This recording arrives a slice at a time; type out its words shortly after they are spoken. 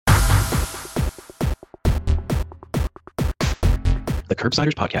The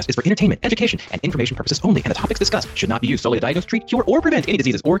Curbsiders podcast is for entertainment, education, and information purposes only, and the topics discussed should not be used solely to diagnose, treat, cure, or prevent any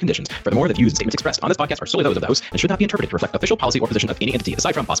diseases or conditions. Furthermore, the views and statements expressed on this podcast are solely those of the host and should not be interpreted to reflect official policy or position of any entity,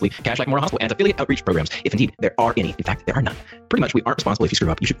 aside from possibly Cashback Memorial Hospital and affiliate outreach programs, if indeed there are any. In fact, there are none. Pretty much, we aren't responsible if you screw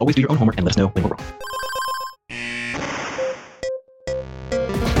up. You should always do your own homework and let us know when we're wrong.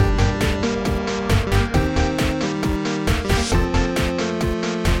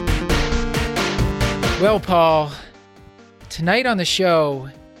 Well, Paul, tonight on the show,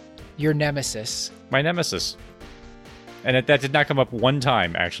 your nemesis. My nemesis. And that did not come up one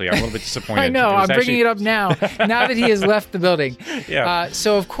time, actually. I'm a little bit disappointed. I know. I'm bringing it up now, now that he has left the building. Yeah.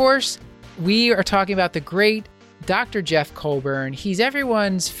 So, of course, we are talking about the great Dr. Jeff Colburn. He's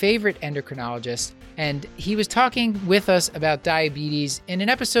everyone's favorite endocrinologist, and he was talking with us about diabetes in an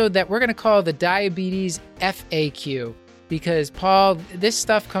episode that we're going to call the Diabetes FAQ, because, Paul, this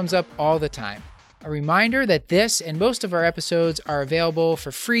stuff comes up all the time. A reminder that this and most of our episodes are available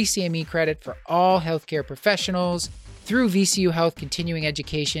for free CME credit for all healthcare professionals through VCU Health Continuing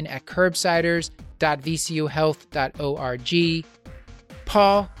Education at curbsiders.vcuhealth.org.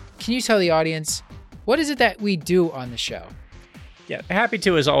 Paul, can you tell the audience, what is it that we do on the show? Yeah, happy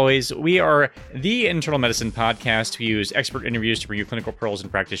to, as always. We are the internal medicine podcast. We use expert interviews to bring you clinical pearls and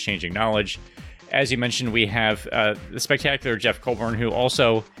practice-changing knowledge. As you mentioned, we have the spectacular Jeff Colburn, who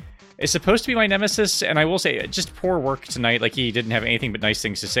also is supposed to be my nemesis, and I will say, just poor work tonight. Like, he didn't have anything but nice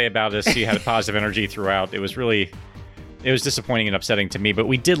things to say about us. He had a positive energy throughout. It was disappointing and upsetting to me, but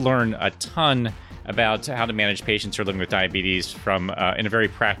we did learn a ton about how to manage patients who are living with diabetes from in a very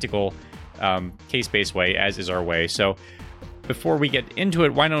practical, case-based way, as is our way. So before we get into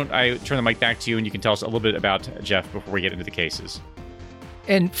it, why don't I turn the mic back to you, and you can tell us a little bit about Jeff before we get into the cases.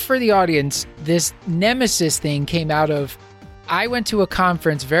 And for the audience, this nemesis thing came out of, I went to a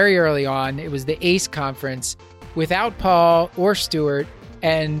conference very early on. It was the ACE conference without Paul or Stuart,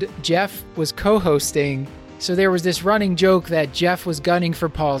 and Jeff was co-hosting. So there was this running joke that Jeff was gunning for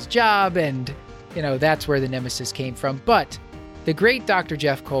Paul's job, and, that's where the nemesis came from. But the great Dr.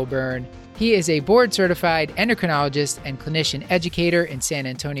 Jeff Colburn, he is a board-certified endocrinologist and clinician educator in San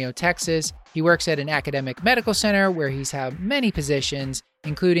Antonio, Texas. He works at an academic medical center where he's held many positions,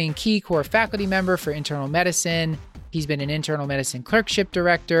 including key core faculty member for internal medicine. He's been an internal medicine clerkship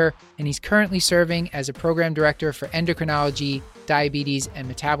director, and he's currently serving as a program director for endocrinology, diabetes, and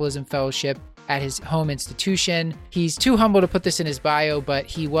metabolism fellowship at his home institution. He's too humble to put this in his bio, but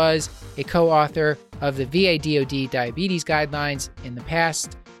he was a co-author of the VA-DoD diabetes guidelines in the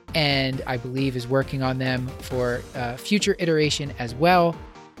past, and I believe is working on them for future iteration as well.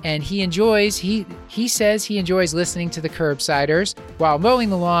 And he says he enjoys listening to the Curbsiders while mowing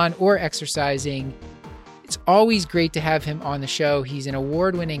the lawn or exercising. It's always great to have him on the show. He's an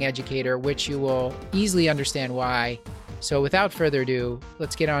award-winning educator, which you will easily understand why. So without further ado,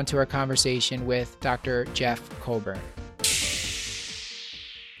 let's get on to our conversation with Dr. Jeff Colburn.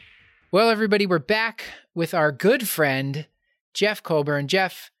 Well, everybody, we're back with our good friend, Jeff Colburn.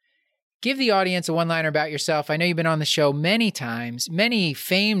 Jeff, give the audience a one-liner about yourself. I know you've been on the show many times, many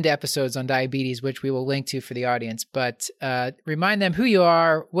famed episodes on diabetes, which we will link to for the audience, but remind them who you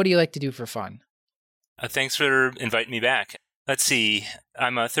are. What do you like to do for fun? Thanks for inviting me back. Let's see.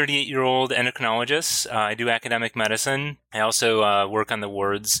 I'm a 38-year-old endocrinologist. I do academic medicine. I also work on the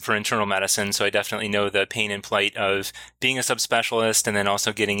wards for internal medicine, so I definitely know the pain and plight of being a subspecialist and then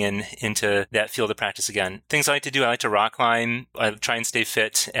also getting into that field of practice again. Things I like to do, I like to rock climb. I try and stay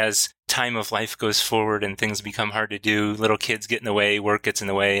fit as time of life goes forward and things become hard to do. Little kids get in the way, work gets in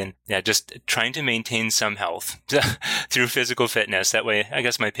the way, and just trying to maintain some health through physical fitness. That way, I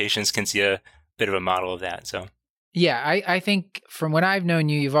guess my patients can see a bit of a model of that. So, yeah, I think from when I've known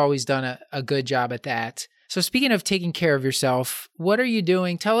you, you've always done a good job at that. So speaking of taking care of yourself, what are you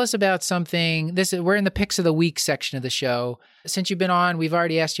doing? Tell us about something. We're in the picks of the week section of the show. Since you've been on, we've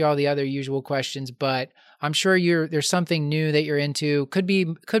already asked you all the other usual questions, but I'm sure there's something new that you're into. Could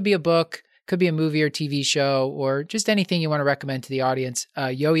be a book, could be a movie or TV show, or just anything you want to recommend to the audience.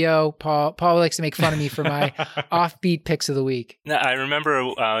 Yo-yo, Paul likes to make fun of me for my offbeat picks of the week. I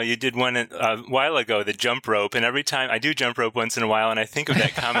remember you did one a while ago, the jump rope, and every time I do jump rope once in a while, and I think of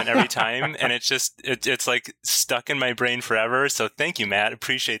that comment every time, and it's like stuck in my brain forever. So thank you, Matt.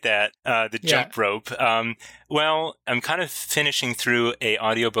 Appreciate that. The jump rope. Well, I'm kind of finishing through a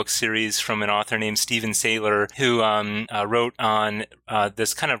audiobook series from an author named Stephen Saylor, who wrote on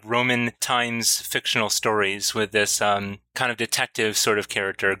this kind of Roman times fictional stories with this kind of detective sort of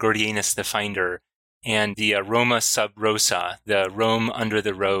character, Gordianus the Finder, and the Roma Sub Rosa, the Rome Under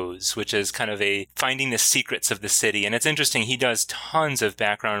the Rose, which is kind of a finding the secrets of the city. And it's interesting, he does tons of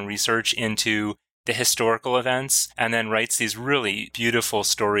background research into the historical events, and then writes these really beautiful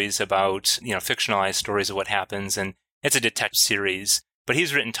stories about, fictionalized stories of what happens. And it's a detective series. But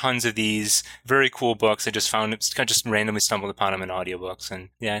he's written tons of these very cool books. I just just randomly stumbled upon them in audiobooks. And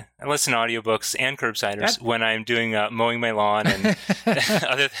yeah, I listen to audiobooks and Curbsiders when I'm doing mowing my lawn and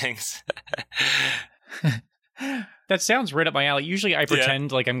other things. That sounds right up my alley. Usually I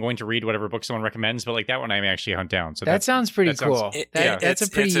pretend like I'm going to read whatever book someone recommends, but like that one I actually hunt down. So that sounds pretty cool. That's a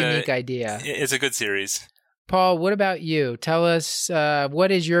pretty it's unique idea. It's a good series. Paul, what about you? Tell us,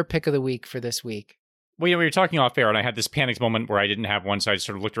 what is your pick of the week for this week? Well, we were talking off air, and I had this panicked moment where I didn't have one, so I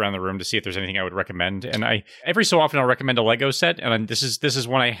sort of looked around the room to see if there's anything I would recommend. And every so often I'll recommend a Lego set, and this is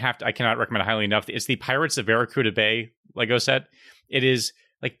one I cannot recommend highly enough. It's the Pirates of Barracuda Bay Lego set. It is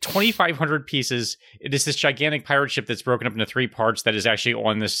like 2,500 pieces. It is this gigantic pirate ship that's broken up into 3 parts that is actually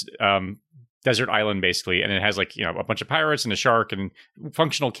on this desert island, basically. And it has like, a bunch of pirates and a shark and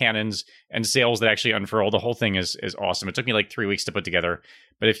functional cannons and sails that actually unfurl. The whole thing is awesome. It took me like 3 weeks to put together.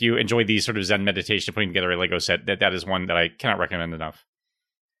 But if you enjoy these sort of Zen meditation, putting together a Lego set, that is one that I cannot recommend enough.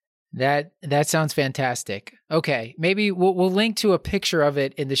 That sounds fantastic. Okay, maybe we'll link to a picture of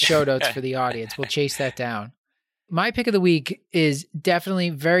it in the show notes for the audience. We'll chase that down. My pick of the week is definitely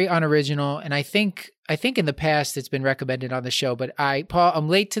very unoriginal, and I think in the past it's been recommended on the show, but Paul, I'm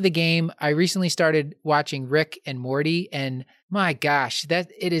late to the game. I recently started watching Rick and Morty, and my gosh,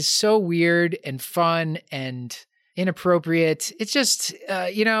 it is so weird and fun and inappropriate. It's just,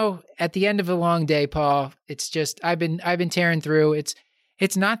 at the end of a long day, Paul, it's just, I've been tearing through.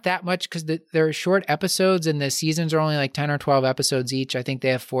 It's not that much because there are short episodes and the seasons are only like 10 or 12 episodes each. I think they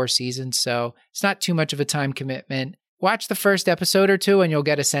have 4 seasons, so it's not too much of a time commitment. Watch the first episode or 2 and you'll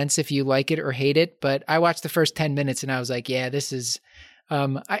get a sense if you like it or hate it. But I watched the first 10 minutes and I was like, yeah, this is,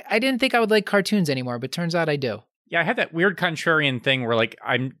 I didn't think I would like cartoons anymore, but turns out I do. Yeah, I had that weird contrarian thing where like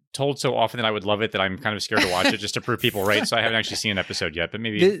I'm told so often that I would love it that I'm kind of scared to watch it just to prove people right. So I haven't actually seen an episode yet, but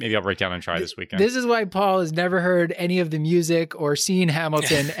maybe I'll break down and try this weekend. This is why Paul has never heard any of the music or seen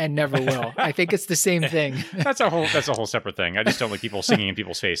Hamilton and never will. I think it's the same thing. That's a whole separate thing. I just don't like people singing in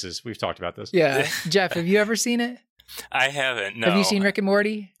people's faces. We've talked about this. Yeah. Jeff, have you ever seen it? I haven't, no. Have you seen Rick and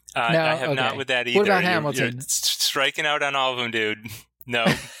Morty? No? I have not with that either. What about Hamilton? You're striking out on all of them, dude. No.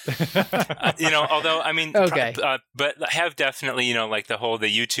 Although, I mean, okay. But have definitely, like the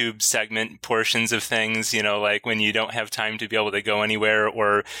YouTube segment portions of things, like when you don't have time to be able to go anywhere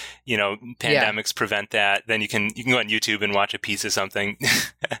or, pandemics prevent that, then you can go on YouTube and watch a piece of something.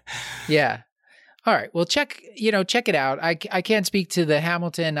 Yeah. All right. Well, check it out. I can't speak to the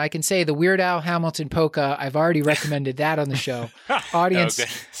Hamilton. I can say the Weird Al Hamilton polka. I've already recommended that on the show. Audience,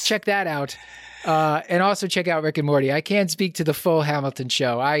 check that out. And also check out Rick and Morty. I can't speak to the full Hamilton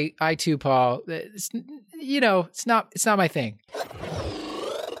show. I too, Paul, it's not my thing.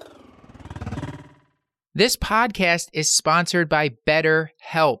 This podcast is sponsored by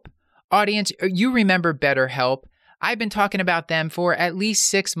BetterHelp. Audience, you remember BetterHelp. I've been talking about them for at least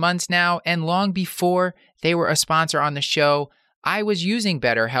 6 months now, and long before they were a sponsor on the show, I was using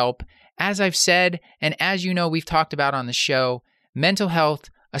BetterHelp. As I've said, and as you know we've talked about on the show, mental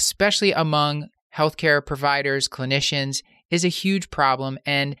health, especially among healthcare providers, clinicians, is a huge problem,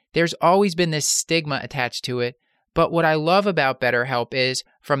 and there's always been this stigma attached to it. But what I love about BetterHelp is,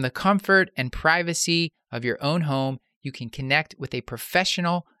 from the comfort and privacy of your own home, you can connect with a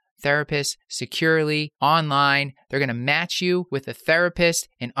professional therapist securely online. They're going to match you with a therapist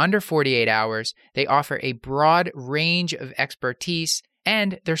in under 48 hours. They offer a broad range of expertise,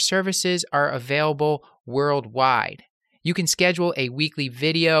 and their services are available worldwide. You can schedule a weekly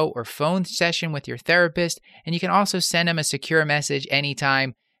video or phone session with your therapist, and you can also send them a secure message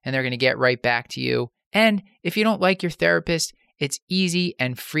anytime, and they're going to get right back to you. And if you don't like your therapist, it's easy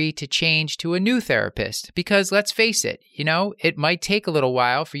and free to change to a new therapist, because let's face it, it might take a little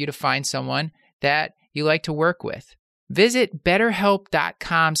while for you to find someone that you like to work with. Visit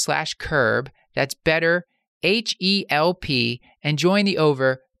betterhelp.com/curb, that's better, HELP, and join the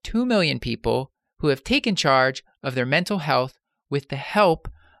over 2 million people who have taken charge of their mental health with the help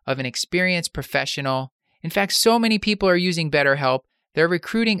of an experienced professional. In fact, so many people are using BetterHelp, they're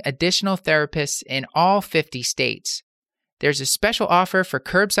recruiting additional therapists in all 50 states. There's a special offer for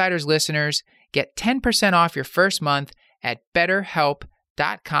Curbsiders listeners. Get 10% off your first month at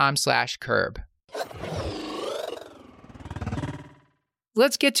betterhelp.com/curb.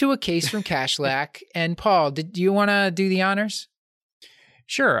 Let's get to a case from Cashlack. And Paul, do you want to do the honors?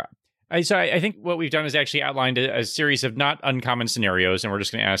 Sure. I think what we've done is actually outlined a series of not uncommon scenarios, and we're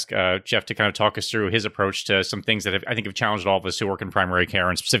just going to ask Jeff to kind of talk us through his approach to some things that I think have challenged all of us who work in primary care,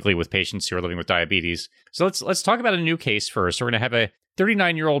 and specifically with patients who are living with diabetes. So let's talk about a new case first. We're going to have a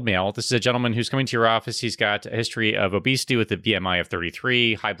 39-year-old male. This is a gentleman who's coming to your office. He's got a history of obesity with a BMI of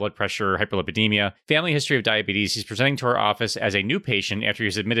 33, high blood pressure, hyperlipidemia, family history of diabetes. He's presenting to our office as a new patient after he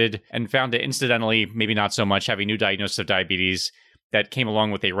was admitted and found to incidentally, maybe not so much, have a new diagnosis of diabetes that came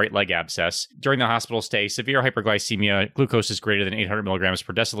along with a right leg abscess. During the hospital stay, severe hyperglycemia, glucose is greater than 800 milligrams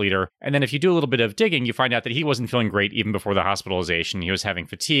per deciliter. And then if you do a little bit of digging, you find out that he wasn't feeling great even before the hospitalization. He was having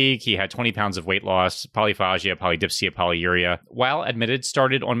fatigue. He had 20 pounds of weight loss, polyphagia, polydipsia, polyuria. While admitted,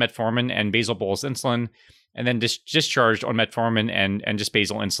 started on metformin and basal bolus insulin, and then discharged on metformin and just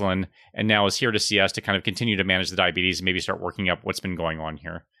basal insulin, and now is here to see us to kind of continue to manage the diabetes and maybe start working up what's been going on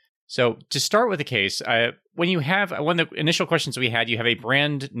here. So to start with the case, one of the initial questions we had, you have a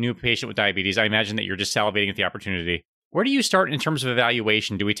brand new patient with diabetes. I imagine that you're just salivating at the opportunity. Where do you start in terms of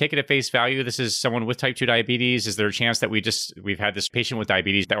evaluation? Do we take it at face value? This is someone with type 2 diabetes. Is there a chance that we've had this patient with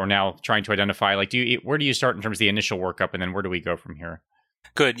diabetes that we're now trying to identify? Like, where do you start in terms of the initial workup, and then where do we go from here?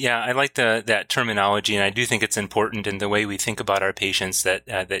 Good. Yeah, I like that terminology, and I do think it's important in the way we think about our patients that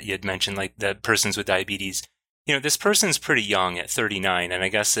you had mentioned, like the persons with diabetes. You know, this person's pretty young at 39, and I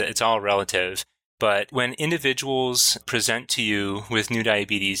guess it's all relative. But when individuals present to you with new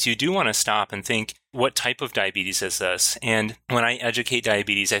diabetes, you do want to stop and think, what type of diabetes is this? And when I educate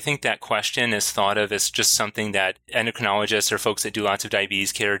diabetes, I think that question is thought of as just something that endocrinologists or folks that do lots of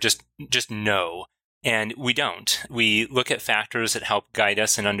diabetes care just know. And we don't. We look at factors that help guide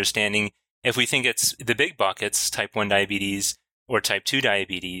us in understanding if we think it's the big buckets, type 1 diabetes or type 2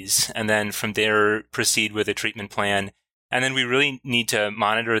 diabetes, and then from there proceed with a treatment plan. And then we really need to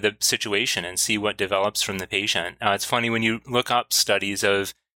monitor the situation and see what develops from the patient. It's funny when you look up studies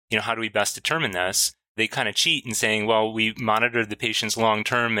of, how do we best determine this? They kind of cheat in saying, well, we monitored the patients long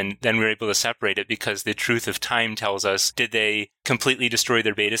term and then we were able to separate it because the truth of time tells us, did they completely destroy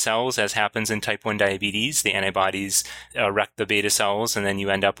their beta cells, as happens in type 1 diabetes? The antibodies wreck the beta cells and then you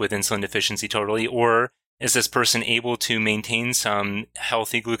end up with insulin deficiency totally. Or is this person able to maintain some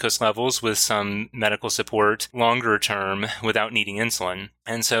healthy glucose levels with some medical support longer term without needing insulin?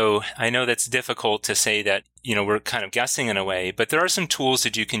 And so I know that's difficult to say that, we're kind of guessing in a way, but there are some tools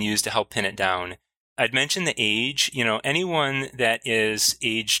that you can use to help pin it down. I'd mentioned the age. Anyone that is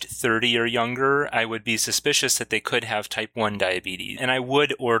aged 30 or younger, I would be suspicious that they could have type 1 diabetes. And I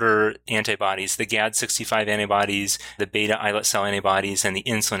would order antibodies, the GAD65 antibodies, the beta islet cell antibodies, and the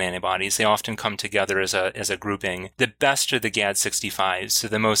insulin antibodies. They often come together as a grouping. The best are the GAD65s, so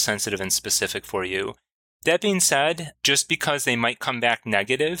the most sensitive and specific for you. That being said, just because they might come back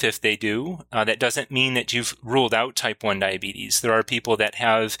negative if they do, that doesn't mean that you've ruled out type 1 diabetes. There are people that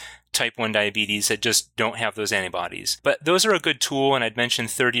have type 1 diabetes that just don't have those antibodies. But those are a good tool, and I'd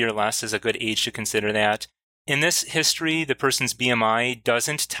mentioned 30 or less is a good age to consider that. In this history, the person's BMI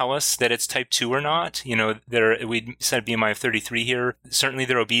doesn't tell us that it's type 2 or not. We said BMI of 33 here. Certainly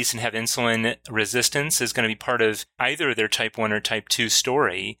they're obese and have insulin resistance is going to be part of either their type 1 or type 2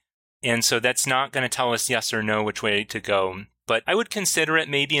 story. And so that's not going to tell us yes or no which way to go. But I would consider it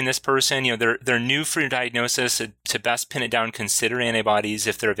maybe in this person, they're new for your diagnosis. To best pin it down, consider antibodies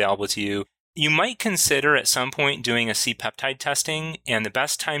if they're available to you. You might consider at some point doing a C-peptide testing, and the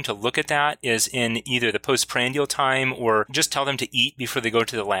best time to look at that is in either the postprandial time or just tell them to eat before they go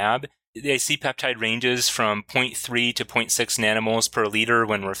to the lab. The C-peptide ranges from 0.3 to 0.6 nanomoles per liter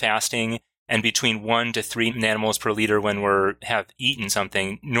when we're fasting, and between 1 to 3 nanomoles per liter when we have eaten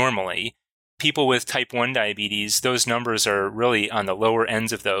something normally. People with type 1 diabetes, those numbers are really on the lower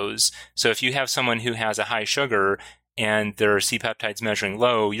ends of those. So if you have someone who has a high sugar and their C-peptide's measuring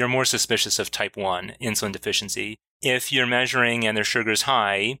low, you're more suspicious of type 1 insulin deficiency. If you're measuring and their sugar's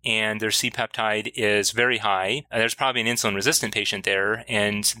high and their C-peptide is very high, there's probably an insulin-resistant patient there,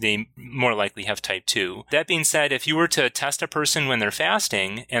 and they more likely have type 2. That being said, if you were to test a person when they're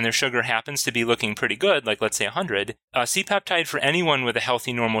fasting and their sugar happens to be looking pretty good, like let's say 100, C-peptide for anyone with a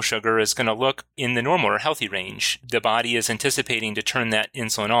healthy normal sugar is going to look in the normal or healthy range. The body is anticipating to turn that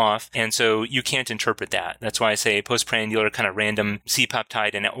insulin off, and so you can't interpret that. That's why I say postprandial or kind of random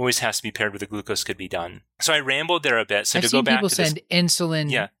C-peptide, and it always has to be paired with a glucose could be done. So I rambled there a bit. So I've to seen go back people to send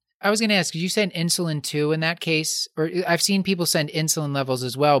insulin. Yeah. I was going to ask, did you send insulin too in that case? Or I've seen people send insulin levels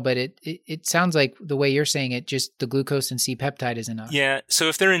as well, but it sounds like the way you're saying it, just the glucose and C-peptide is enough. Yeah. So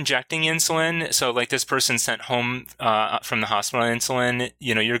if they're injecting insulin, so like this person sent home from the hospital insulin,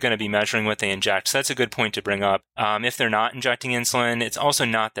 you're going to be measuring what they inject. So that's a good point to bring up. If they're not injecting insulin, it's also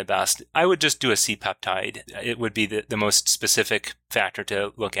not the best. I would just do a C-peptide. It would be the most specific factor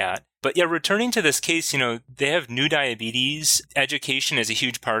to look at. But yeah, returning to this case, they have new diabetes. Education is a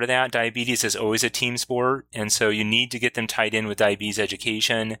huge part of that. Diabetes is always a team sport. And so you need to get them tied in with diabetes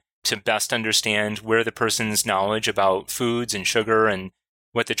education to best understand where the person's knowledge about foods and sugar and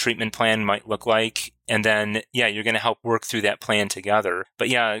what the treatment plan might look like. And then, you're going to help work through that plan together. But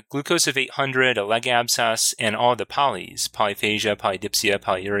glucose of 800, a leg abscess, and all the polys, polyphagia, polydipsia,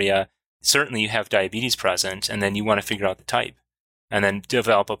 polyuria. Certainly you have diabetes present, and then you want to figure out the type and then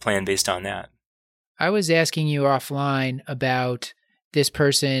develop a plan based on that. I was asking you offline about this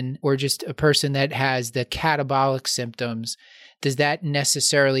person or just a person that has the catabolic symptoms. Does that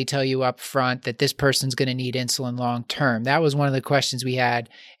necessarily tell you up front that this person's going to need insulin long term? That was one of the questions we had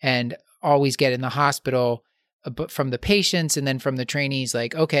and always get in the hospital, but from the patients and then from the trainees,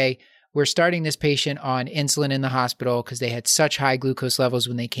 like, okay, we're starting this patient on insulin in the hospital because they had such high glucose levels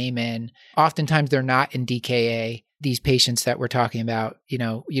when they came in. Oftentimes they're not in DKA, these patients that we're talking about.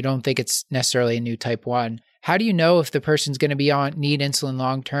 You don't think it's necessarily a new type 1. How do you know if the person's going to need insulin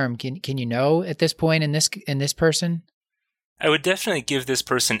long term? Can you know at this point in this person? I would definitely give this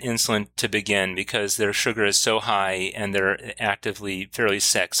person insulin to begin because their sugar is so high and they're actively fairly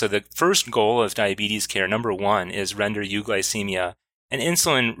sick. So the first goal of diabetes care, number 1, is render euglycemia. And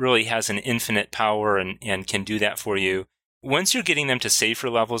insulin really has an infinite power and can do that for you. Once you're getting them to safer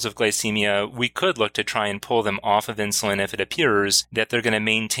levels of glycemia, we could look to try and pull them off of insulin if it appears that they're going to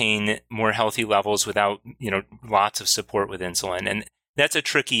maintain more healthy levels without, lots of support with insulin. And that's a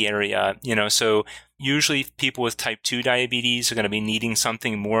tricky area, so usually people with type 2 diabetes are going to be needing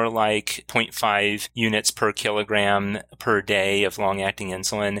something more like 0.5 units per kilogram per day of long-acting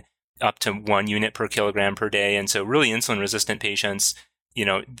insulin, up to 1 unit per kilogram per day. And so really insulin-resistant patients,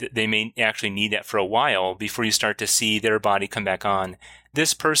 they may actually need that for a while before you start to see their body come back on.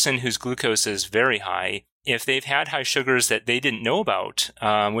 This person whose glucose is very high, if they've had high sugars that they didn't know about,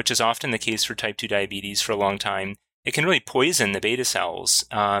 which is often the case for type 2 diabetes for a long time, it can really poison the beta cells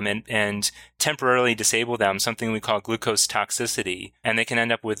and temporarily disable them, something we call glucose toxicity. And they can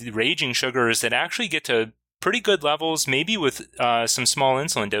end up with raging sugars that actually get to pretty good levels, maybe with some small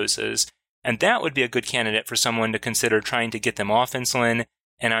insulin doses. And that would be a good candidate for someone to consider trying to get them off insulin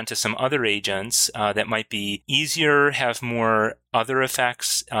and onto some other agents that might be easier, have more other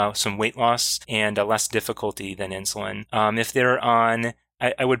effects, some weight loss, and less difficulty than insulin. If they're on,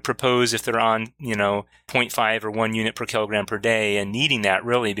 I would propose if they're on, 0.5 or 1 unit per kilogram per day and needing that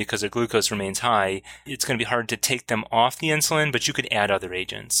really because their glucose remains high, it's going to be hard to take them off the insulin, but you could add other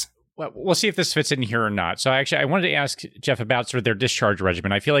agents. Well, we'll see if this fits in here or not. So I wanted to ask Jeff about sort of their discharge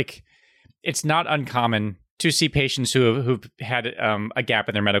regimen. I feel like it's not uncommon to see patients who've had a gap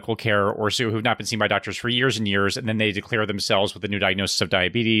in their medical care or who've not been seen by doctors for years and years, and then they declare themselves with a new diagnosis of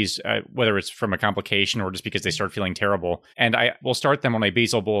diabetes, whether it's from a complication or just because they start feeling terrible. And I will start them on a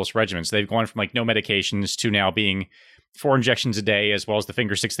basal bolus regimen. So they've gone from no medications to now being 4 injections a day, as well as the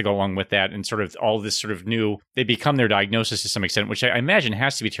finger sticks that go along with that, and sort of all this sort of new, they become their diagnosis to some extent, which I imagine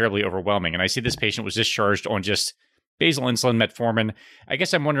has to be terribly overwhelming. And I see this patient was discharged on just basal insulin, metformin. I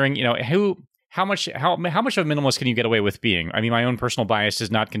guess I'm wondering, how much of a minimalist can you get away with being? I mean, my own personal bias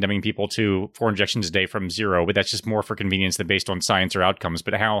is not condemning people to 4 injections a day from 0, but that's just more for convenience than based on science or outcomes.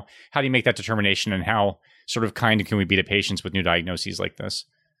 But how do you make that determination, and how sort of kind can we be to patients with new diagnoses like this?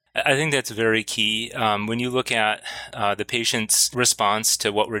 I think that's very key. When you look at the patient's response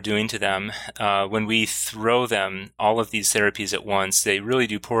to what we're doing to them, when we throw them all of these therapies at once, they really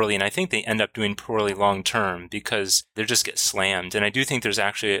do poorly. And I think they end up doing poorly long term because they just get slammed. And I do think there's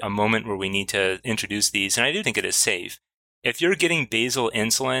actually a moment where we need to introduce these. And I do think it is safe. If you're getting basal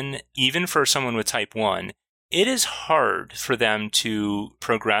insulin, even for someone with type 1, it is hard for them to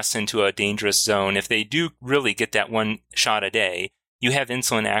progress into a dangerous zone. If they do really get that 1 shot a day, you have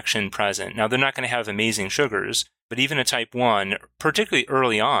insulin action present. Now, they're not going to have amazing sugars, but even a type 1, particularly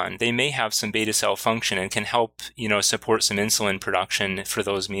early on, they may have some beta cell function and can help, support some insulin production for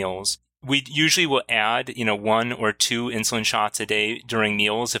those meals. We usually will add, 1 or 2 insulin shots a day during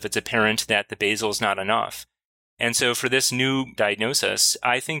meals if it's apparent that the basal is not enough. And so for this new diagnosis,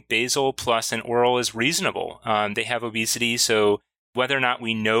 I think basal plus an oral is reasonable. They have obesity, so whether or not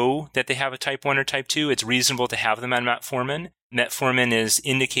we know that they have a type 1 or type 2, it's reasonable to have them on metformin. Metformin is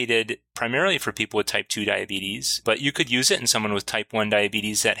indicated primarily for people with type 2 diabetes, but you could use it in someone with type 1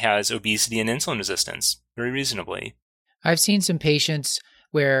 diabetes that has obesity and insulin resistance very reasonably. I've seen some patients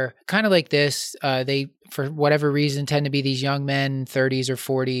where kind of like this, they, for whatever reason, tend to be these young men, 30s or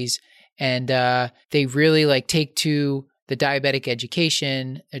 40s, and they really take to the diabetes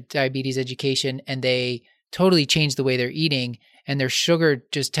education, and they totally change the way they're eating. and their sugar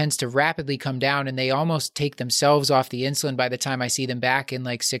just tends to rapidly come down, and they almost take themselves off the insulin by the time I see them back in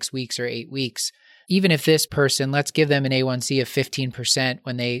like 6 weeks or 8 weeks. Even if this person, let's give them an A1C of 15%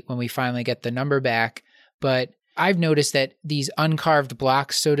 when we finally get the number back. But I've noticed that these uncarved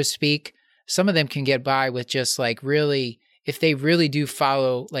blocks, so to speak, some of them can get by with just like really, if they really do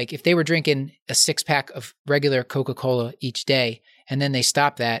follow, like if they were drinking a 6-pack of regular Coca-Cola each day, and then they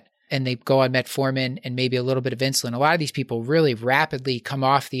stop that and they go on metformin and maybe a little bit of insulin, a lot of these people really rapidly come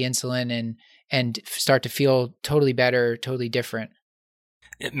off the insulin and start to feel totally better, totally different.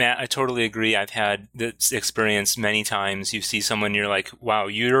 Matt, I totally agree. I've had this experience many times. You see someone, you're like, wow,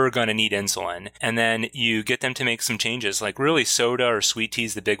 you're going to need insulin. And then you get them to make some changes, like really soda or sweet tea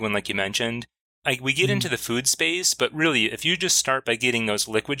is the big one, like you mentioned. Like we get into the food space, but really, if you just start by getting those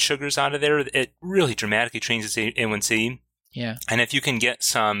liquid sugars out of there, it really dramatically changes A1C. Yeah. And if you can get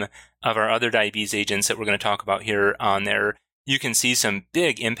some of our other diabetes agents that we're going to talk about here on there, you can see some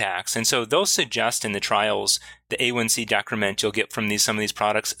big impacts. And so they'll suggest in the trials the A1C decrement you'll get from some of these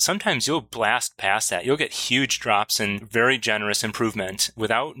products. Sometimes you'll blast past that. You'll get huge drops and very generous improvement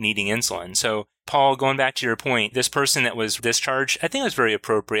without needing insulin. So Paul, going back to your point, this person that was discharged, I think it was very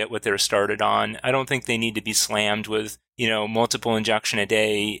appropriate what they're started on. I don't think they need to be slammed with, multiple injection a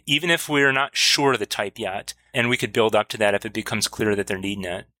day, even if we're not sure of the type yet. And we could build up to that if it becomes clear that they're needing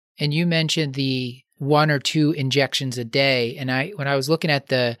it. And you mentioned the 1 or 2 injections a day. And when I was looking at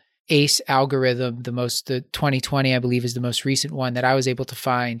the ACE algorithm, the 2020, I believe, is the most recent one that I was able to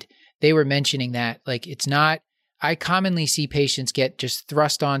find, they were mentioning that like it's not, I commonly see patients get just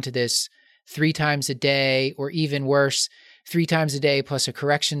thrust onto this 3 times a day, or even worse, 3 times a day plus a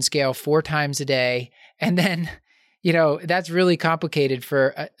correction scale 4 times a day. And then, that's really complicated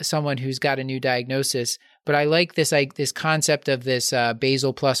for someone who's got a new diagnosis. But I like this concept of this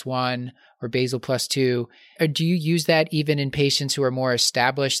basal +1 or basal +2. Or do you use that even in patients who are more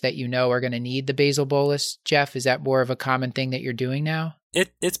established that are going to need the basal bolus, Jeff? Is that more of a common thing that you're doing now?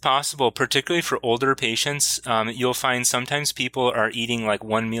 It's possible, particularly for older patients. You'll find sometimes people are eating like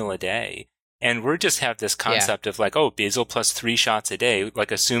 1 meal a day. And we just have this concept of like, basal plus 3 shots a day,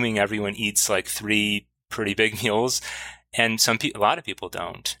 like assuming everyone eats like 3 pretty big meals. And a lot of people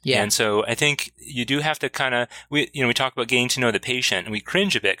don't. Yeah. And so I think you do have to we talk about getting to know the patient, and we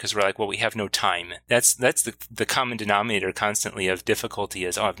cringe a bit because we're like, well, we have no time. That's the common denominator constantly of difficulty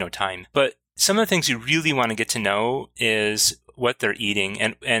is, I have no time. But some of the things you really want to get to know is what they're eating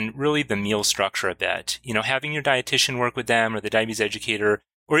and really the meal structure a bit. Having your dietitian work with them or the diabetes educator,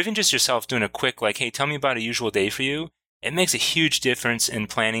 or even just yourself doing a quick like, hey, tell me about a usual day for you. It makes a huge difference in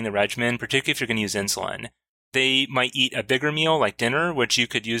planning the regimen, particularly if you're going to use insulin. They might eat a bigger meal like dinner, which you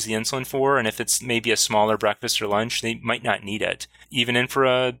could use the insulin for. And if it's maybe a smaller breakfast or lunch, they might not need it, even in for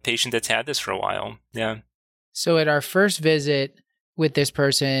a patient that's had this for a while. Yeah. So at our first visit with this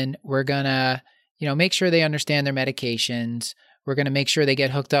person, we're going to, make sure they understand their medications. We're going to make sure they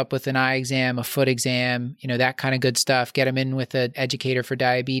get hooked up with an eye exam, a foot exam, that kind of good stuff. Get them in with an educator for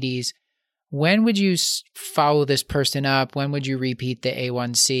diabetes. When would you follow this person up? When would you repeat the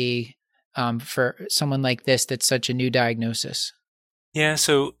A1C? For someone like this that's such a new diagnosis? Yeah,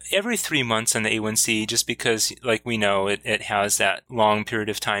 so every 3 months on the A1C, just because, like we know, it has that long period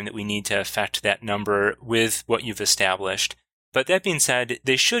of time that we need to affect that number with what you've established. But that being said,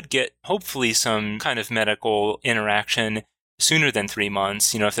 they should get, hopefully, some kind of medical interaction sooner than 3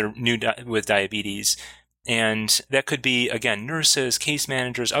 months, if they're new with diabetes. And that could be, again, nurses, case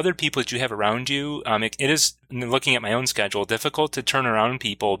managers, other people that you have around you. It is, looking at my own schedule, difficult to turn around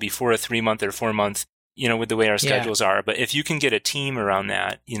people before a 3-month or 4-month, with the way our schedules are. But if you can get a team around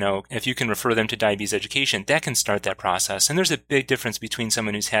that, if you can refer them to diabetes education, that can start that process. And there's a big difference between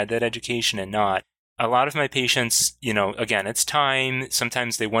someone who's had that education and not. A lot of my patients, again, it's time.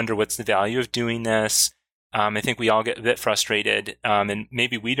 Sometimes they wonder what's the value of doing this. I think we all get a bit frustrated, and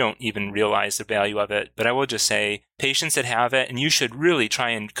maybe we don't even realize the value of it. But I will just say, patients that have it, and you should really try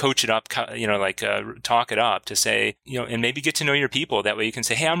and coach it up, talk it up to say, and maybe get to know your people. That way you can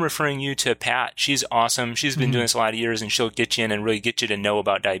say, hey, I'm referring you to Pat. She's awesome. She's been doing this a lot of years, and she'll get you in and really get you to know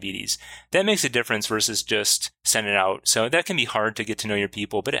about diabetes. That makes a difference versus just send it out. So that can be hard to get to know your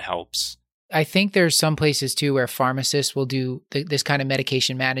people, but it helps. I think there's some places too where pharmacists will do this kind of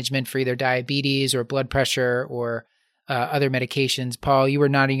medication management for either diabetes or blood pressure or other medications. Paul, you were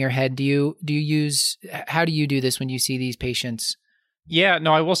nodding your head. How do you do this when you see these patients? Yeah,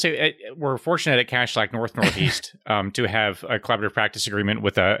 no, I will say we're fortunate at Cashlack Northeast to have a collaborative practice agreement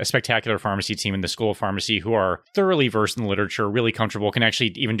with a spectacular pharmacy team in the School of Pharmacy who are thoroughly versed in the literature, really comfortable, can actually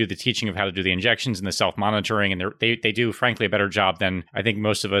even do the teaching of how to do the injections and the self-monitoring. And they do, frankly, a better job than I think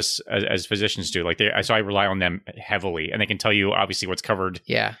most of us as physicians do. So I rely on them heavily, and they can tell you, obviously, what's covered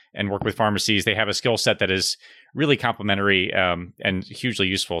and work with pharmacies. They have a skill set that is really complementary and hugely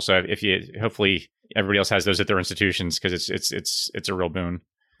useful. So hopefully everybody else has those at their institutions, because it's a real boon.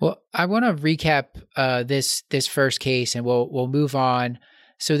 Well, I want to recap this first case, and we'll move on.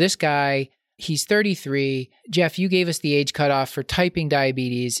 So this guy, he's 33. Jeff, you gave us the age cutoff for typing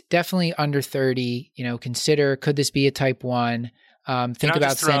diabetes, definitely under 30. Consider, could this be a type 1? Think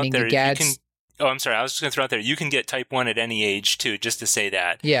about sending the GADs. I'm sorry. I was just going to throw out there. You can get type 1 at any age too, just to say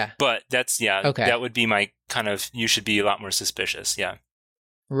that. Yeah. But that's, okay. That would be my kind of, you should be a lot more suspicious. Yeah.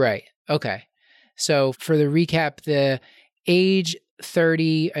 Right. Okay. So for the recap, the age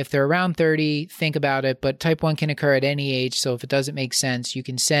 30, if they're around 30, think about it, but type 1 can occur at any age. So if it doesn't make sense, you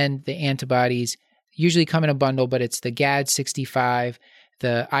can send the antibodies, usually come in a bundle, but it's the GAD65,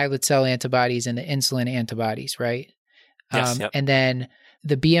 the islet cell antibodies, and the insulin antibodies, right? Yes, yep. And then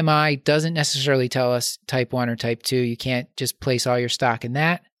the BMI doesn't necessarily tell us type 1 or type 2. You can't just place all your stock in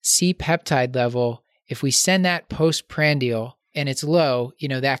that. C-peptide level, if we send that postprandial and it's low,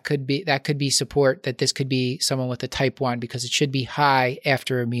 that could be support that this could be someone with a type 1, because it should be high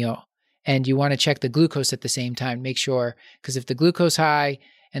after a meal. And you want to check the glucose at the same time, make sure, because if the glucose high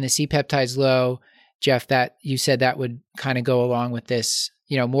and the C-peptide's low, Jeff, that you said that would kind of go along with this,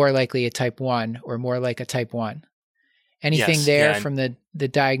 more likely a type 1 or more like a type 1. Anything from the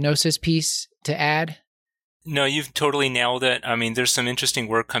diagnosis piece to add? No, you've totally nailed it. I mean, there's some interesting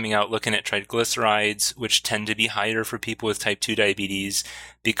work coming out looking at triglycerides, which tend to be higher for people with type 2 diabetes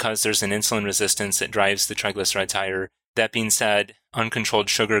because there's an insulin resistance that drives the triglycerides higher. That being said, uncontrolled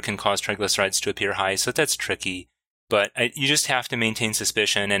sugar can cause triglycerides to appear high, so that's tricky. But you just have to maintain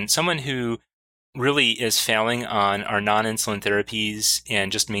suspicion. And someone who really is failing on our non-insulin therapies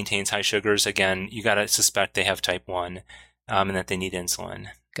and just maintains high sugars, again, you got to suspect they have type 1 and that they need insulin.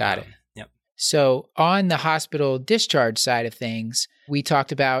 Got it. Yep. So on the hospital discharge side of things, we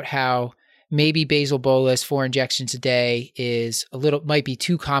talked about how maybe basal bolus 4 injections a day might be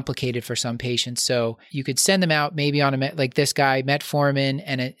too complicated for some patients. So you could send them out maybe on like this guy, metformin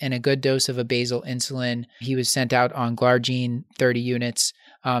and a good dose of a basal insulin. He was sent out on glargine, 30 units.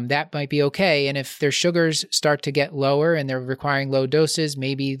 That might be okay. And if their sugars start to get lower and they're requiring low doses,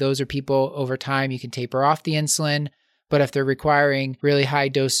 maybe those are people over time you can taper off the insulin. But if they're requiring really high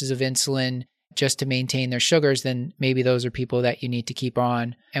doses of insulin just to maintain their sugars, then maybe those are people that you need to keep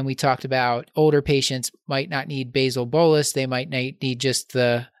on. And we talked about older patients might not need basal bolus. They might need just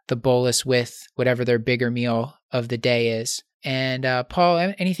the bolus with whatever their bigger meal of the day is. And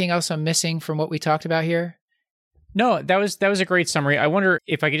Paul, anything else I'm missing from what we talked about here? No, that was a great summary. I wonder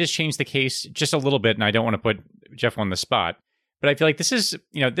if I could just change the case just a little bit, and I don't want to put Jeff on the spot, but I feel like this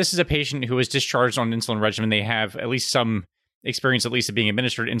is a patient who was discharged on an insulin regimen. They have at least some experience, at least, of being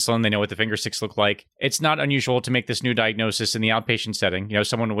administered insulin. They know what the finger sticks look like. It's not unusual to make this new diagnosis in the outpatient setting.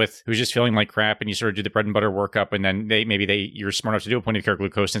 Someone who's just feeling like crap, and you sort of do the bread and butter workup, and then you're smart enough to do a point of care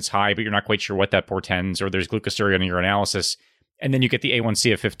glucose, and it's high, but you're not quite sure what that portends, or there's glucosuria in your analysis, and then you get the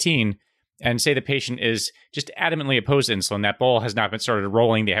A1C of 15. And say the patient is just adamantly opposed to insulin. That ball has not been started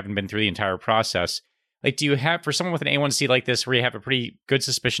rolling. They haven't been through the entire process. Like, do you have, for someone with an A1C like this, where you have a pretty good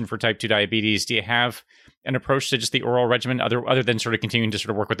suspicion for type 2 diabetes, do you have an approach to just the oral regimen other than sort of continuing to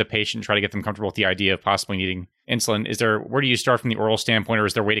sort of work with the patient and try to get them comfortable with the idea of possibly needing insulin? Where do you start from the oral standpoint, or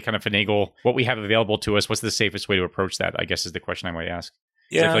is there a way to kind of finagle what we have available to us? What's the safest way to approach that, I guess, is the question I might ask.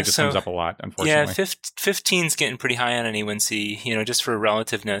 Yeah, I feel like this comes up a lot, unfortunately. Yeah, 15's getting pretty high on an A1C, just for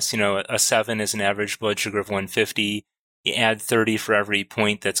relativeness. A 7 is an average blood sugar of 150. You add 30 for every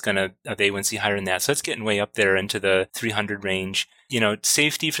point that's going to have A1C higher than that. So it's getting way up there into the 300 range.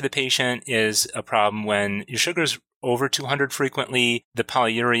 Safety for the patient is a problem when your sugar's over 200 frequently. The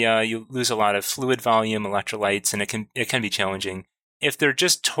polyuria, you lose a lot of fluid volume, electrolytes, and it can be challenging. If they're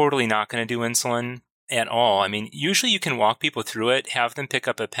just totally not going to do insulin at all, I mean, usually you can walk people through it, have them pick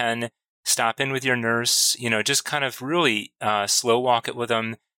up a pen, stop in with your nurse, just kind of really slow walk it with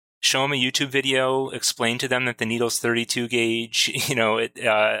them. Show them a YouTube video, explain to them that the needle's 32 gauge,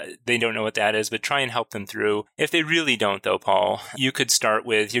 they don't know what that is, but try and help them through. If they really don't, though, Paul, you could start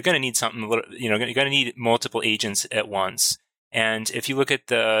with, you're going to need something, you're going to need multiple agents at once. And if you look at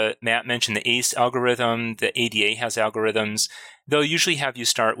Matt mentioned the ACE algorithm, the ADA has algorithms. They'll usually have you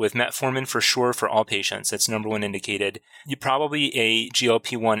start with metformin for sure for all patients. That's number one indicated. You probably a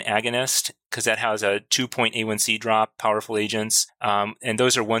GLP-1 agonist because that has a 2-point A1C drop, powerful agents. And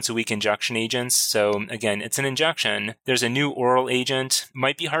those are once a week injection agents. So again, it's an injection. There's a new oral agent.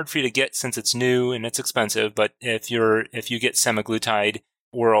 Might be hard for you to get since it's new and it's expensive. But if you get semaglutide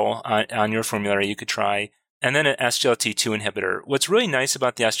oral on your formulary, you could try. And then an SGLT2 inhibitor. What's really nice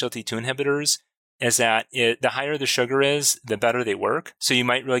about the SGLT2 inhibitors is that the higher the sugar is, the better they work. So you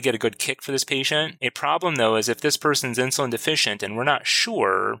might really get a good kick for this patient. A problem, though, is if this person's insulin deficient and we're not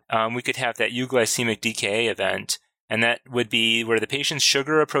sure, we could have that euglycemic DKA event. And that would be where the patient's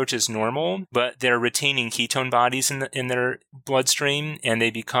sugar approaches normal, but they're retaining ketone bodies in their bloodstream, and they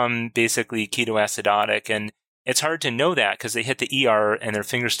become basically ketoacidotic. And it's hard to know that because they hit the ER and their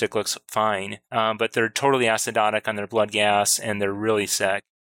finger stick looks fine, but they're totally acidotic on their blood gas and they're really sick.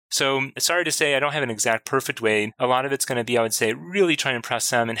 So sorry to say, I don't have an exact perfect way. A lot of it's going to be, I would say, really try and press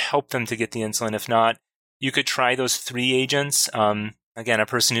them and help them to get the insulin. If not, you could try those 3 agents. Again, a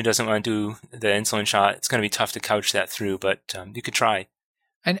person who doesn't want to do the insulin shot, it's going to be tough to couch that through, but you could try.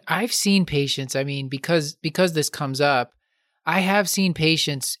 And I've seen patients, I mean, because this comes up, I have seen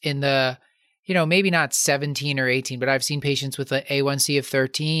patients in the, maybe not 17 or 18, but I've seen patients with an A1C of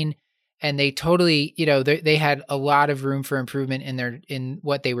 13, and they totally, they had a lot of room for improvement in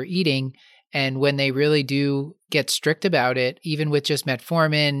what they were eating. And when they really do get strict about it, even with just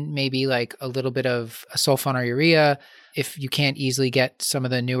metformin, maybe like a little bit of sulfonylurea, if you can't easily get some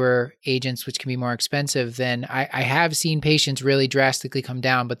of the newer agents, which can be more expensive, then I have seen patients really drastically come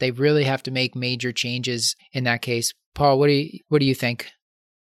down, but they really have to make major changes in that case. Paul, what do you think?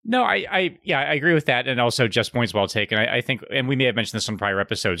 No, I agree with that. And also Jeff's point's well taken. I think, and we may have mentioned this on prior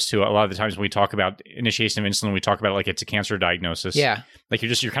episodes too, a lot of the times when we talk about initiation of insulin, we talk about it like it's a cancer diagnosis. Yeah. Like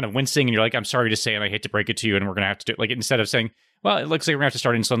you're kind of wincing and you're like, I'm sorry to say, and I hate to break it to you, and we're going to have to do, like, instead of saying, well, it looks like we're going to have to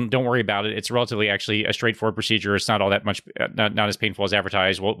start insulin, don't worry about it. It's relatively actually a straightforward procedure. It's not all that much, not as painful as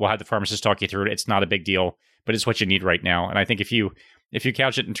advertised. We'll have the pharmacist talk you through it. It's not a big deal, but it's what you need right now. And I think if you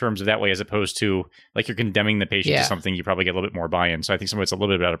couch it in terms of that way, as opposed to like you're condemning the patient to something, you probably get a little bit more buy-in. So I think some of it's a little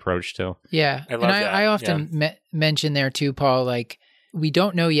bit of that approach too. Yeah. I often mention there too, Paul, like we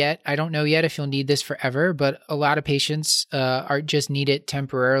don't know yet. I don't know yet if you'll need this forever, but a lot of patients are just need it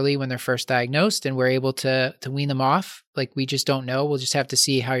temporarily when they're first diagnosed, and we're able to wean them off. Like we just don't know. We'll just have to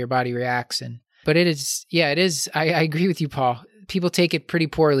see how your body reacts. But it is. I agree with you, Paul. People take it pretty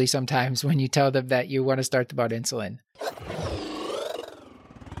poorly sometimes when you tell them that you want to start about insulin.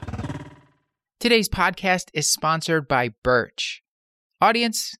 Today's podcast is sponsored by Birch.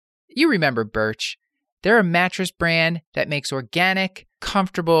 Audience, you remember Birch. They're a mattress brand that makes organic,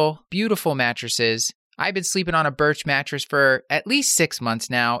 comfortable, beautiful mattresses. I've been sleeping on a Birch mattress for at least 6 months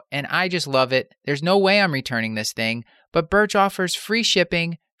now, and I just love it. There's no way I'm returning this thing, but Birch offers free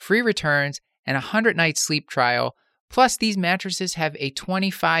shipping, free returns, and a 100-night sleep trial. Plus, these mattresses have a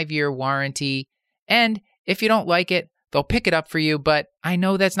 25-year warranty, and if you don't like it, they'll pick it up for you, but I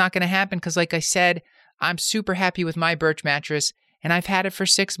know that's not going to happen because, like I said, I'm super happy with my Birch mattress, and I've had it for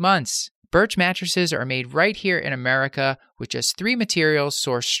 6 months. Birch mattresses are made right here in America with just 3 materials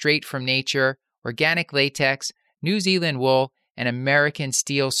sourced straight from nature: organic latex, New Zealand wool, and American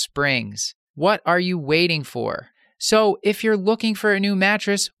steel springs. What are you waiting for? So if you're looking for a new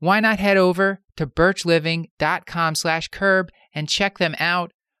mattress, why not head over to birchliving.com/curb and check them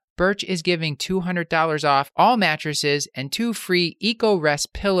out. Birch is giving $200 off all mattresses and 2 free EcoRest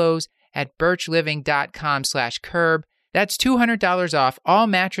pillows at birchliving.com/curb. That's $200 off all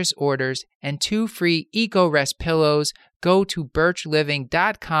mattress orders and 2 free EcoRest pillows. Go to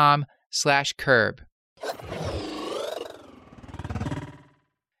birchliving.com/curb.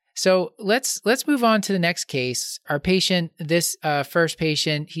 So let's move on to the next case. Our patient, this first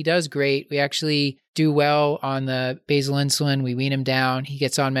patient, he does great. We actually do well on the basal insulin. We wean him down. He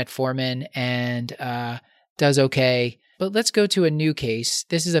gets on metformin and does okay. But let's go to a new case.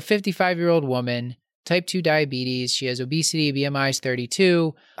 This is a 55-year-old woman, type 2 diabetes. She has obesity, BMI is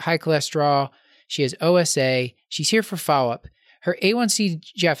 32, high cholesterol. She has OSA. She's here for follow-up. Her A1C,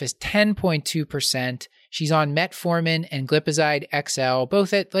 Jeff, is 10.2%. She's on metformin and glipizide XL,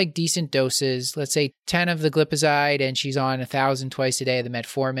 both at like decent doses. Let's say 10 of the glipizide, and she's on 1,000 twice a day of the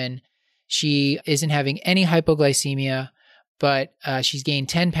metformin. She isn't having any hypoglycemia, but she's gained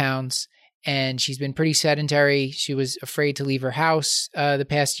 10 pounds, and she's been pretty sedentary. She was afraid to leave her house the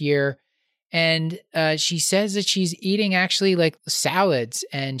past year, And she says that she's eating actually like salads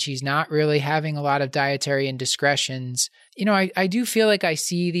and she's not really having a lot of dietary indiscretions. I do feel like I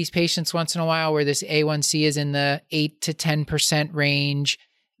see these patients once in a while where this A1C is in the 8 to 10% range.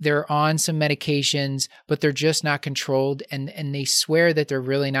 They're on some medications, but they're just not controlled. And they swear that they're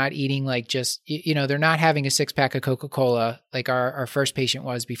really not eating like just, they're not having a 6-pack of Coca-Cola like our first patient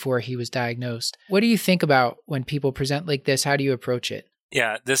was before he was diagnosed. What do you think about when people present like this? How do you approach it?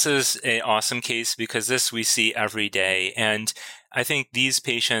 Yeah, this is an awesome case because this we see every day. And I think these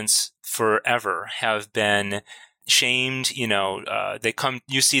patients forever have been shamed.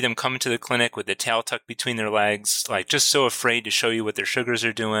 You see them come to the clinic with the tail tucked between their legs, like just so afraid to show you what their sugars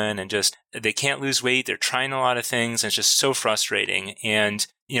are doing, and just they can't lose weight. They're trying a lot of things. And it's just so frustrating. And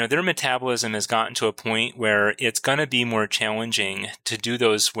their metabolism has gotten to a point where it's going to be more challenging to do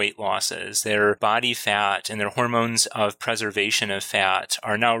those weight losses. Their body fat and their hormones of preservation of fat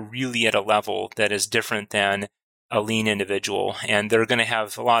are now really at a level that is different than a lean individual. And they're going to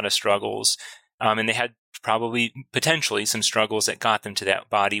have a lot of struggles. And they had probably potentially some struggles that got them to that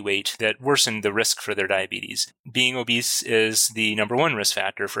body weight that worsened the risk for their diabetes. Being obese is the number one risk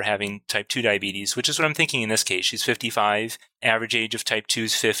factor for having type 2 diabetes, which is what I'm thinking in this case. She's 55. Average age of type 2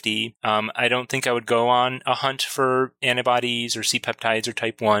 is 50. I don't think I would go on a hunt for antibodies or C-peptides or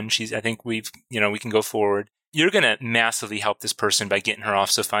type 1. I think we can go forward. You're going to massively help this person by getting her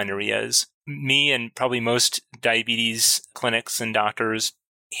off sulfonylureas. Me and probably most diabetes clinics and doctors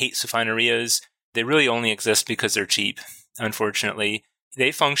hate sulfonylureas. They really only exist because they're cheap, unfortunately.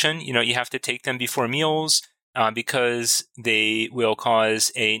 They function, you have to take them before meals because they will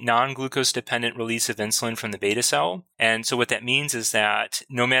cause a non-glucose dependent release of insulin from the beta cell. And so what that means is that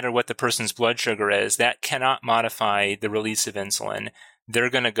no matter what the person's blood sugar is, that cannot modify the release of insulin. They're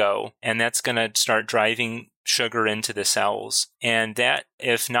going to go, and that's going to start driving sugar into the cells. And that,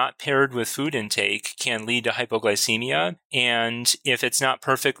 if not paired with food intake, can lead to hypoglycemia. And if it's not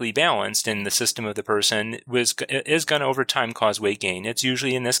perfectly balanced in the system of the person, is going to over time cause weight gain. It's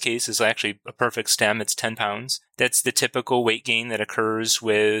usually, in this case, is actually a perfect stem. It's 10 pounds. That's the typical weight gain that occurs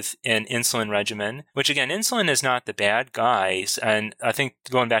with an insulin regimen, which again, insulin is not the bad guys. And I think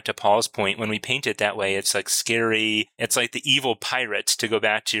going back to Paul's point, when we paint it that way, it's like scary. It's like the evil pirate, to go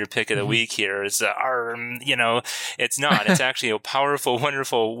back to your pick of the week here. It's it's not. It's actually a powerful,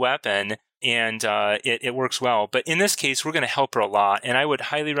 wonderful weapon, and it works well. But in this case, we're going to help her a lot, and I would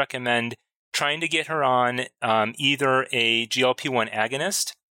highly recommend trying to get her on either a GLP-1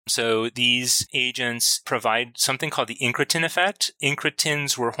 agonist. So these agents provide something called the incretin effect.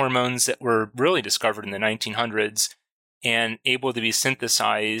 Incretins were hormones that were really discovered in the 1900s and able to be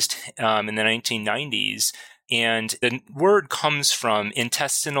synthesized in the 1990s. And the word comes from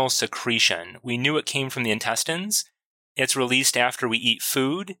intestinal secretion. We knew it came from the intestines. It's released after we eat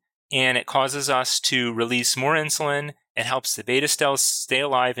food, and it causes us to release more insulin. It helps the beta cells stay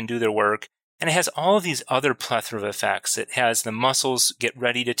alive and do their work. And it has all of these other plethora of effects. It has the muscles get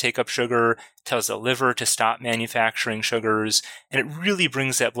ready to take up sugar, tells the liver to stop manufacturing sugars, and it really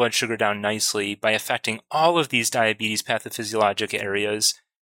brings that blood sugar down nicely by affecting all of these diabetes pathophysiologic areas.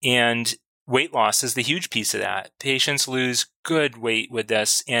 And weight loss is the huge piece of that. Patients lose good weight with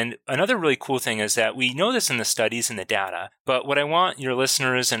this. And another really cool thing is that we know this in the studies and the data, but what I want your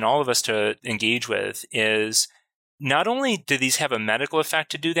listeners and all of us to engage with is not only do these have a medical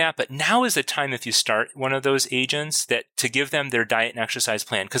effect to do that, but now is the time, if you start one of those agents, that to give them their diet and exercise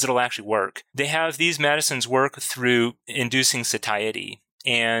plan, because it'll actually work. They have these medicines work through inducing satiety.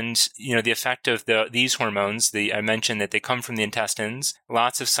 And, the effect of these hormones, I mentioned that they come from the intestines,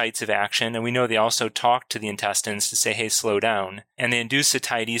 lots of sites of action. And we know they also talk to the intestines to say, hey, slow down. And they induce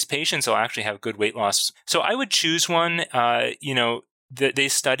satiety. Patients will actually have good weight loss. So I would choose one, they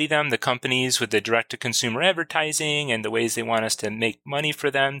study them, the companies with the direct-to-consumer advertising and the ways they want us to make money for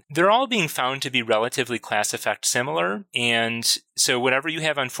them. They're all being found to be relatively class effect similar. And so whatever you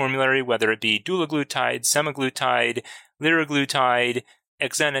have on formulary, whether it be dulaglutide, semaglutide, liraglutide,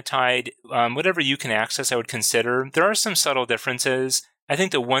 exenatide, whatever you can access, I would consider. There are some subtle differences. I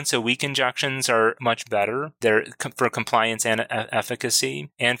think the once-a-week injections are much better. They're for compliance and efficacy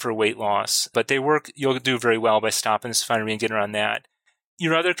and for weight loss. But they work, you'll do very well by stopping the sulfonylurea and getting around that.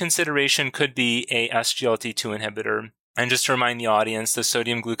 Your other consideration could be a SGLT2 inhibitor. And just to remind the audience, the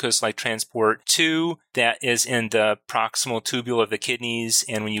sodium glucose-like transport 2, that is in the proximal tubule of the kidneys.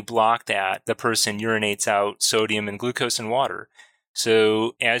 And when you block that, the person urinates out sodium and glucose and water.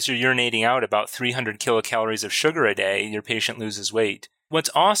 So as you're urinating out about 300 kilocalories of sugar a day, your patient loses weight. What's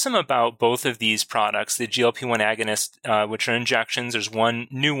awesome about both of these products, the GLP-1 agonist, which are injections, there's one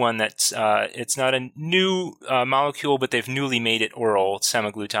new one that's, it's not a new molecule, but they've newly made it oral,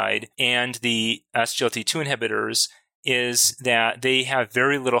 semaglutide, and the SGLT2 inhibitors, is that they have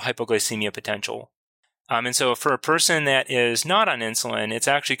very little hypoglycemia potential. And so for a person that is not on insulin, it's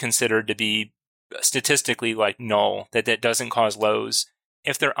actually considered to be statistically like null, that doesn't cause lows.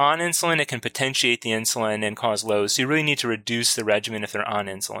 If they're on insulin, it can potentiate the insulin and cause lows. So you really need to reduce the regimen if they're on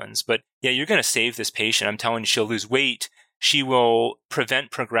insulins. But yeah, you're going to save this patient. I'm telling you, she'll lose weight. She will prevent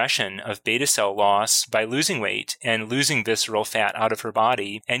progression of beta cell loss by losing weight and losing visceral fat out of her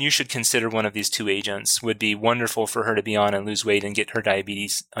body. And you should consider one of these two agents. Would be wonderful for her to be on and lose weight and get her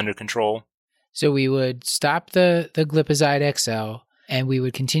diabetes under control. So we would stop the glipizide XL and we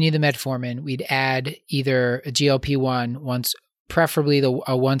would continue the metformin. We'd add either a GLP-1 once, preferably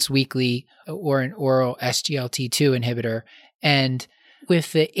a once weekly or an oral SGLT2 inhibitor. And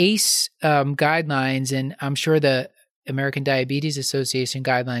with the ACE guidelines, and I'm sure the American Diabetes Association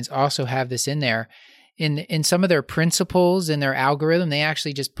guidelines also have this in there, in some of their principles in their algorithm, they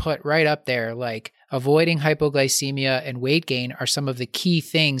actually just put right up there, like avoiding hypoglycemia and weight gain are some of the key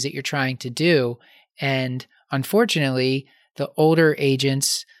things that you're trying to do. And unfortunately, the older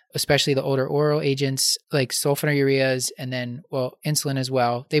agents, especially the older oral agents like sulfonylureas and then, well, insulin as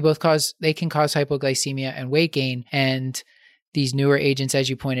well, they can cause hypoglycemia and weight gain. And these newer agents, as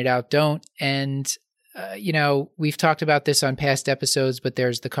you pointed out, don't. And, we've talked about this on past episodes, but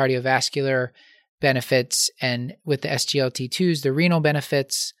there's the cardiovascular benefits, and with the SGLT2s, the renal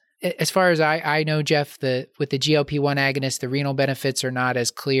benefits. As far as I know, Jeff, with the GLP-1 agonist, the renal benefits are not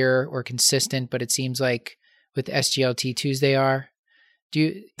as clear or consistent, but it seems like with the SGLT2s they are.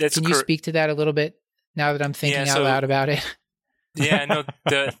 Can you speak to that a little bit now that I'm thinking out loud about it? Yeah, no,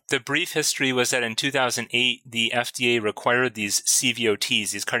 the brief history was that in 2008, the FDA required these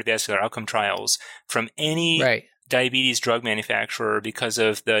CVOTs, these cardiovascular outcome trials, from any diabetes drug manufacturer because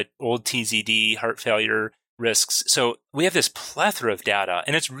of the old TZD heart failure risks. So we have this plethora of data,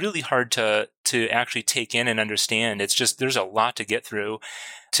 and it's really hard to actually take in and understand. It's just, there's a lot to get through.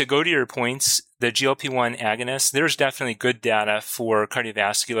 To go to your points, the GLP-1 agonists, there's definitely good data for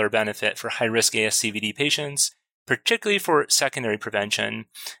cardiovascular benefit for high-risk ASCVD patients, particularly for secondary prevention.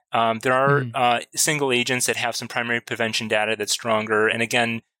 There are single agents that have some primary prevention data that's stronger. And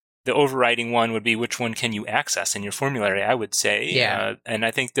again, the overriding one would be which one can you access in your formulary, I would say. Yeah. And I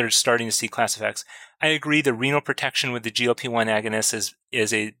think they're starting to see class effects. I agree the renal protection with the GLP-1 agonist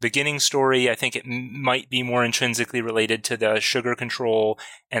is a beginning story. I think it might be more intrinsically related to the sugar control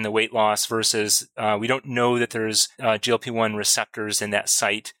and the weight loss versus we don't know that there's GLP-1 receptors in that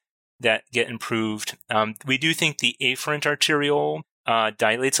site that get improved. We do think the afferent arteriole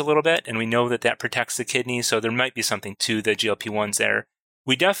dilates a little bit, and we know that protects the kidney, so there might be something to the GLP-1s there.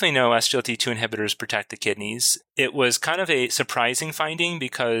 We definitely know SGLT2 inhibitors protect the kidneys. It was kind of a surprising finding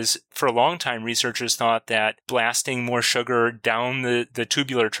because for a long time, researchers thought that blasting more sugar down the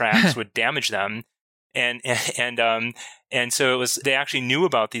tubular tracts would damage them. And so it was, they actually knew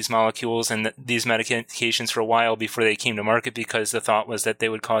about these molecules and these medications for a while before they came to market because the thought was that they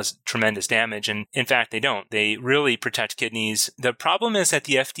would cause tremendous damage. And in fact, they don't. They really protect kidneys. The problem is that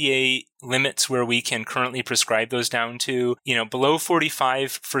the FDA limits where we can currently prescribe those down to, below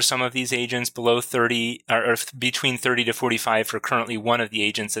 45 for some of these agents, below 30 or between 30 to 45 for currently one of the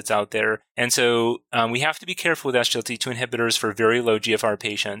agents that's out there. And so we have to be careful with SGLT2 inhibitors for very low GFR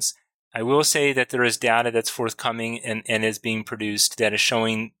patients. I will say that there is data that's forthcoming and is being produced that is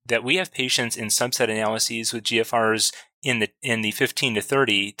showing that we have patients in subset analyses with GFRs in the 15 to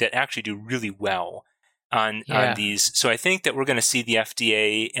 30 that actually do really well on these. So I think that we're going to see the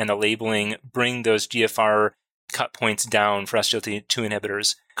FDA and the labeling bring those GFR cut points down for SGLT2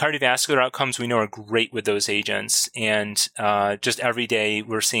 inhibitors. Cardiovascular outcomes we know are great with those agents, and just every day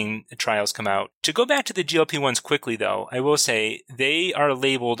we're seeing trials come out. To go back to the GLP-1s quickly, though, I will say they are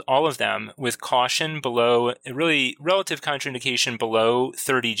labeled, all of them, with caution below, really relative contraindication below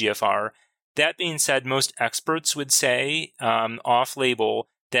 30 GFR. That being said, most experts would say off-label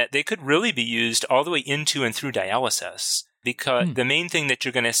that they could really be used all the way into and through dialysis. Because the main thing that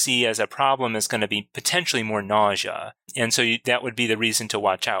you're going to see as a problem is going to be potentially more nausea. And so that would be the reason to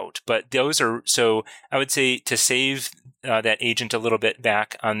watch out. But so I would say to save that agent a little bit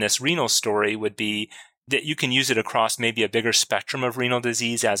back on this renal story would be that you can use it across maybe a bigger spectrum of renal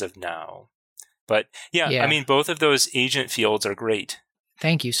disease as of now. But yeah. I mean, both of those agent fields are great.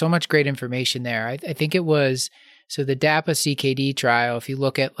 Thank you. So much great information there. I think it was... So the DAPA CKD trial, if you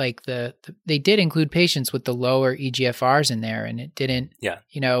look at they did include patients with the lower eGFRs in there, and it didn't,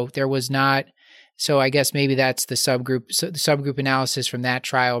 there was not So I guess maybe that's the subgroup. So the subgroup analysis from that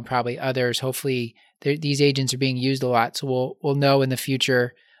trial and probably others. Hopefully these agents are being used a lot. So we'll know in the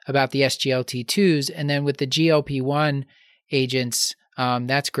future about the SGLT2s. And then with the GLP-1 agents,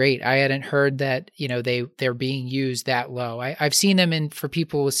 that's great. I hadn't heard that, they're being used that low. I've seen them for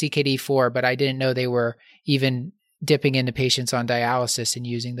people with CKD4, but I didn't know they were even dipping into patients on dialysis and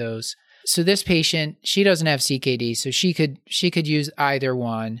using those. So this patient, she doesn't have CKD, so she could use either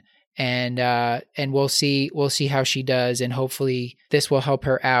one, and we'll see how she does, and hopefully this will help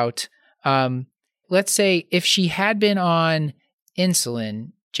her out. Let's say if she had been on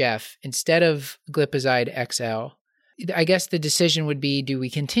insulin, Jeff, instead of glipizide XL, I guess the decision would be, do we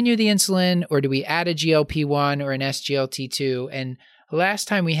continue the insulin or do we add a GLP-1 or an SGLT2? And last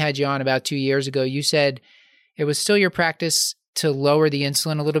time we had you on about 2 years ago, you said it was still your practice to lower the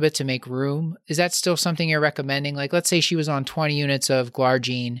insulin a little bit to make room. Is that still something you're recommending? Like, let's say she was on 20 units of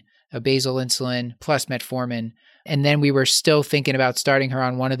glargine, a basal insulin plus metformin, and then we were still thinking about starting her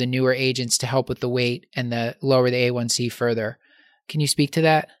on one of the newer agents to help with the weight and lower the A1C further. Can you speak to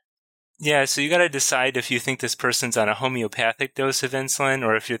that? Yeah, so you got to decide if you think this person's on a homeopathic dose of insulin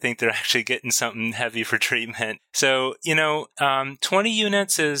or if you think they're actually getting something heavy for treatment. So, 20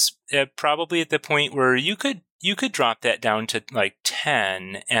 units is probably at the point where you could drop that down to like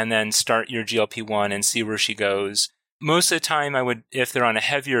 10 and then start your GLP-1 and see where she goes. Most of the time I would, if they're on a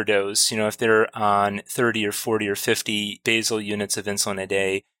heavier dose, if they're on 30 or 40 or 50 basal units of insulin a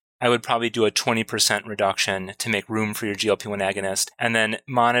day, I would probably do a 20% reduction to make room for your GLP-1 agonist and then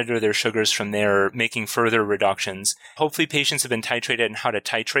monitor their sugars from there, making further reductions. Hopefully patients have been titrated on how to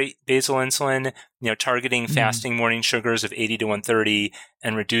titrate basal insulin, targeting fasting morning sugars of 80 to 130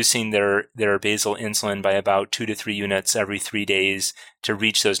 and reducing their basal insulin by about 2 to 3 units every 3 days to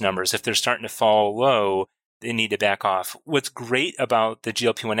reach those numbers. If they're starting to fall low, they need to back off. What's great about the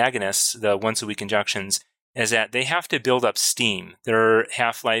GLP-1 agonists, the once-a-week injections, is that they have to build up steam. Their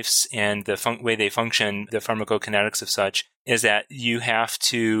half-lives and the way they function, the pharmacokinetics of such, is that you have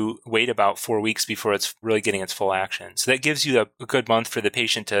to wait about 4 weeks before it's really getting its full action. So that gives you a good month for the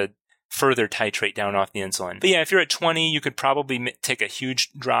patient to further titrate down off the insulin. But yeah, if you're at 20, you could probably take a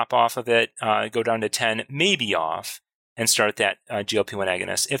huge drop off of it, go down to 10, maybe off, and start that GLP-1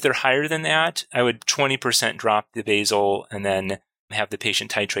 agonist. If they're higher than that, I would 20% drop the basal and then have the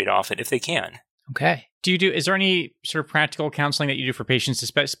patient titrate off it if they can. Okay. Is there any sort of practical counseling that you do for patients,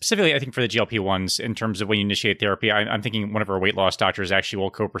 specifically, I think for the GLP-1s, in terms of when you initiate therapy? I'm thinking one of our weight loss doctors actually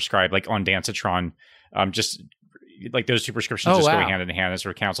will co-prescribe, like ondansetron, just like those two prescriptions going hand in hand as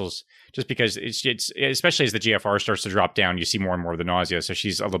sort of counsels, just because it's especially as the GFR starts to drop down, you see more and more of the nausea. So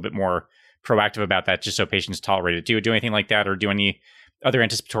she's a little bit more proactive about that, just so patients tolerate it. Do you do anything like that, or do any other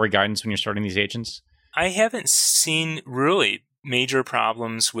anticipatory guidance when you're starting these agents? I haven't seen really major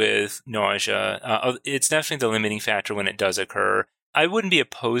problems with nausea. It's definitely the limiting factor when it does occur. I wouldn't be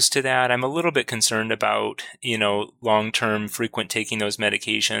opposed to that. I'm a little bit concerned about, long-term frequent taking those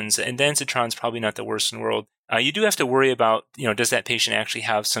medications. And Densitron's probably not the worst in the world. You do have to worry about, does that patient actually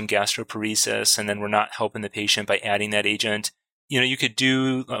have some gastroparesis? And then we're not helping the patient by adding that agent. You could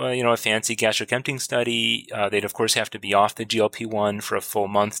do, a fancy gastric emptying study. They'd, of course, have to be off the GLP-1 for a full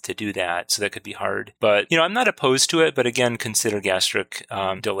month to do that. So that could be hard. But, I'm not opposed to it. But again, consider gastric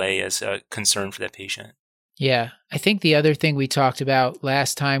delay as a concern for that patient. Yeah. I think the other thing we talked about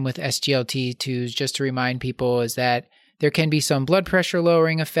last time with SGLT2s, just to remind people, is that there can be some blood pressure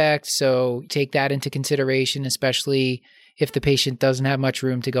lowering effect. So take that into consideration, especially if the patient doesn't have much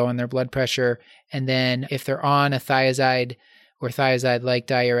room to go on their blood pressure. And then if they're on a thiazide or thiazide-like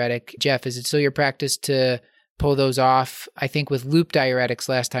diuretic. Jeff, is it still your practice to pull those off? I think with loop diuretics,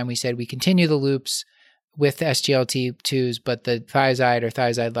 last time we said we continue the loops with SGLT2s, but the thiazide or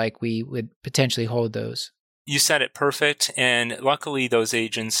thiazide-like, we would potentially hold those. You said it perfect, and luckily those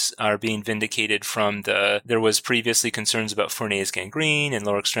agents are being vindicated from there was previously concerns about Fournier's gangrene and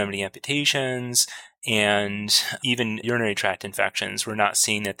lower extremity amputations, and even urinary tract infections. We're not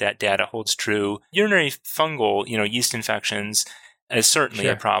seeing that data holds true. Urinary fungal, yeast infections is certainly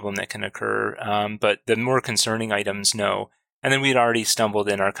a problem that can occur, but the more concerning items, no. And then we had already stumbled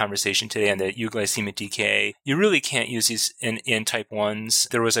in our conversation today on the euglycemic decay. You really can't use these in type 1s.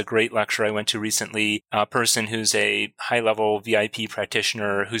 There was a great lecture I went to recently, a person who's a high-level VIP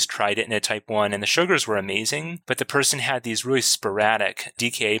practitioner who's tried it in a type 1, and the sugars were amazing, but the person had these really sporadic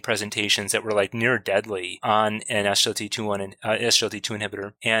DKA presentations that were like near deadly on an SGLT2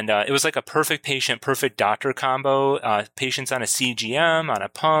 inhibitor. And it was like a perfect patient, perfect doctor combo, patients on a CGM, on a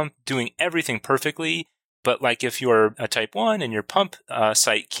pump, doing everything perfectly. But like if you're a type 1 and your pump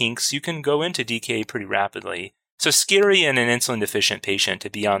site kinks, you can go into DKA pretty rapidly. So scary in an insulin deficient patient to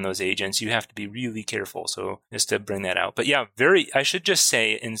be on those agents. You have to be really careful. So just to bring that out. But yeah, I should just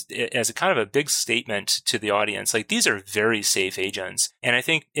say as a kind of a big statement to the audience, like these are very safe agents. And I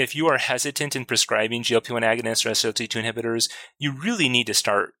think if you are hesitant in prescribing GLP-1 agonists or SGLT2 inhibitors, you really need to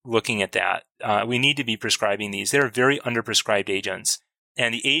start looking at that. We need to be prescribing these. They're very underprescribed agents.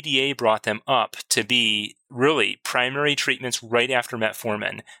 And the ADA brought them up to be really primary treatments right after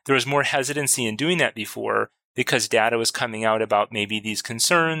metformin. There was more hesitancy in doing that before because data was coming out about maybe these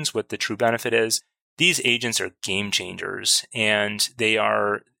concerns, what the true benefit is. These agents are game changers, and they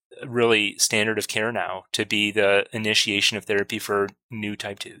are really standard of care now to be the initiation of therapy for new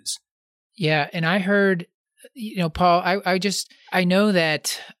type 2s. Yeah, and I heard, Paul, I know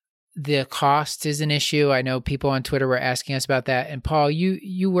that the cost is an issue. I know people on Twitter were asking us about that. And Paul,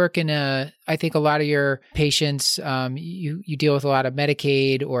 you work in I think a lot of your patients, you deal with a lot of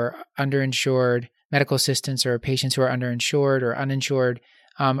Medicaid or underinsured medical assistants or patients who are underinsured or uninsured.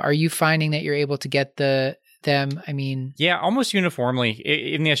 Are you finding that you're able to get them? I mean, yeah, almost uniformly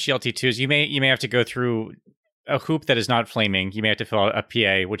in the SGLT2s, you may have to go through a hoop that is not flaming. You may have to fill out a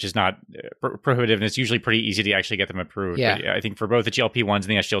PA, which is not prohibitive, and it's usually pretty easy to actually get them approved. Yeah. But I think for both the GLP-1s and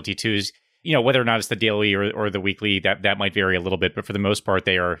the SGLT2s, whether or not it's the daily or the weekly, that might vary a little bit, but for the most part,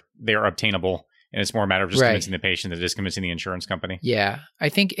 they are obtainable, and it's more a matter of just convincing the patient than it is convincing the insurance company. Yeah, I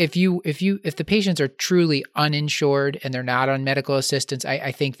think if the patients are truly uninsured and they're not on medical assistance,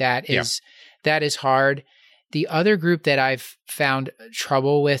 I think that is hard. The other group that I've found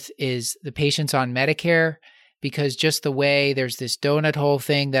trouble with is the patients on Medicare, because just the way there's this donut hole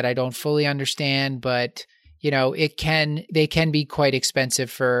thing that I don't fully understand, but they can be quite expensive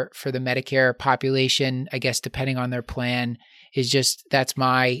for the Medicare population, I guess, depending on their plan. That's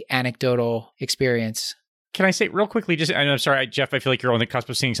my anecdotal experience. Can I say real quickly, I'm sorry, Jeff, I feel like you're on the cusp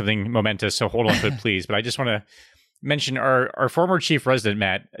of seeing something momentous, so hold on to it, please. But I just want to mention our former chief resident,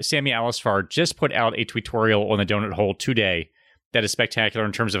 Matt, Sammy Alisfar, just put out a tutorial on the donut hole today that is spectacular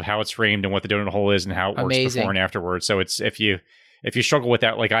in terms of how it's framed and what the donut hole is and how it works before and afterwards. So it's if you struggle with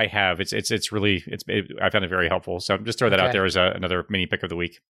that like I have, it's I found it very helpful. So just throw that out there as another mini pick of the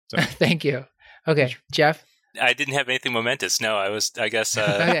week. So. Thank you. Okay, Jeff. I didn't have anything momentous. No, I was okay.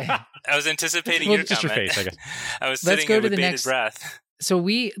 I was anticipating your just comment. your face, I guess. I was sitting here with bated breath. So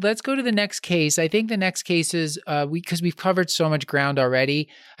let's go to the next case. I think the next case is because we've covered so much ground already.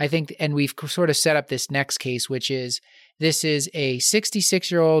 I think, and we've sort of set up this next case, which is this is a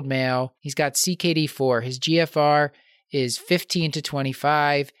 66-year-old male. He's got CKD4. His GFR is 15 to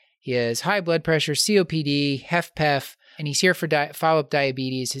 25. He has high blood pressure, COPD, HFpEF, and he's here for follow-up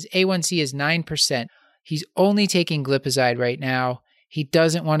diabetes. His A1C is 9%. He's only taking glipizide right now. He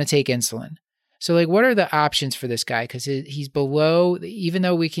doesn't want to take insulin. So what are the options for this guy? Because he's below, even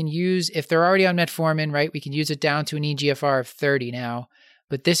though we can use, if they're already on metformin, right, we can use it down to an eGFR of 30 now.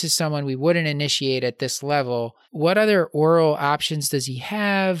 But this is someone we wouldn't initiate at this level. What other oral options does he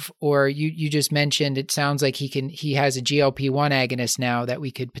have? Or you just mentioned, it sounds like he has a GLP-1 agonist now that we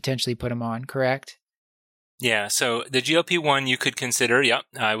could potentially put him on, correct? Yeah, so the GLP-1 you could consider,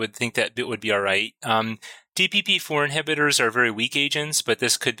 I would think that it would be all right. DPP-4 inhibitors are very weak agents, but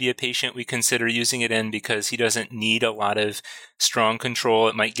this could be a patient we consider using it in because he doesn't need a lot of strong control.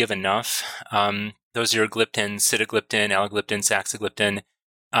 It might give enough. Those are gliptin, sitagliptin, alogliptin, saxagliptin.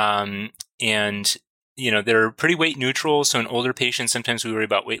 And, they're pretty weight neutral. So in older patients, sometimes we worry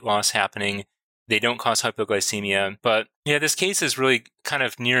about weight loss happening. They don't cause hypoglycemia. But yeah, this case is really kind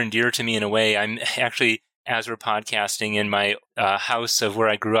of near and dear to me in a way. I'm actually, as we're podcasting in my house of where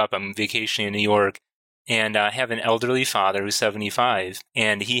I grew up, I'm vacationing in New York. And I have an elderly father who's 75,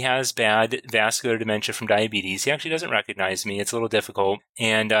 and he has bad vascular dementia from diabetes. He actually doesn't recognize me. It's a little difficult,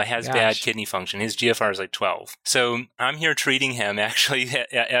 and has bad kidney function. His GFR is like 12. So I'm here treating him, actually,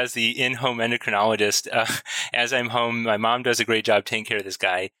 as the in-home endocrinologist. As I'm home, my mom does a great job taking care of this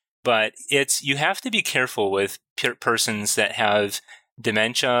guy. But you have to be careful with persons that have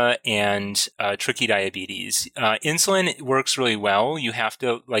dementia and tricky diabetes. Insulin works really well. You have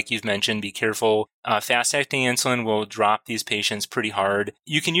to, like you've mentioned, be careful. Fast-acting insulin will drop these patients pretty hard.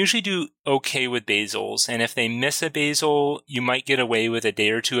 You can usually do okay with basals, and if they miss a basal, you might get away with a day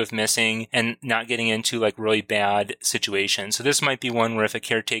or two of missing and not getting into really bad situations. So this might be one where if a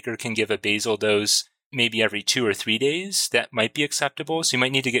caretaker can give a basal dose maybe every 2 or 3 days, that might be acceptable. So you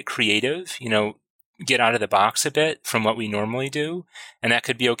might need to get creative, get out of the box a bit from what we normally do. And that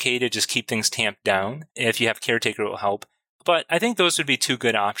could be okay to just keep things tamped down. If you have caretaker, it will help. But I think those would be 2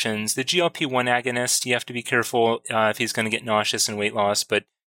 good options. The GLP-1 agonist, you have to be careful if he's going to get nauseous and weight loss. But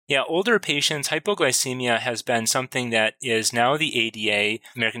Yeah, older patients, hypoglycemia has been something that is now the ADA,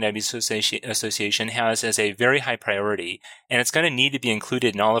 American Diabetes Association, has as a very high priority. And it's going to need to be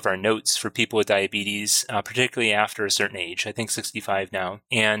included in all of our notes for people with diabetes, particularly after a certain age, I think 65 now.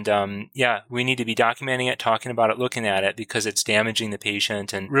 And we need to be documenting it, talking about it, looking at it, because it's damaging the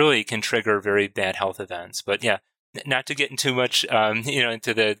patient and really can trigger very bad health events. But yeah, not to get into too much,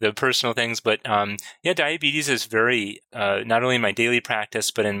 into the personal things, but diabetes is very, not only in my daily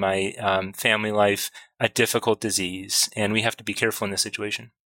practice, but in my family life, a difficult disease, and we have to be careful in this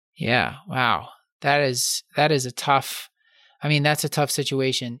situation. Yeah, wow, that's a tough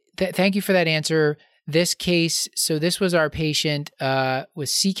situation. Thank you for that answer. This case, so this was our patient with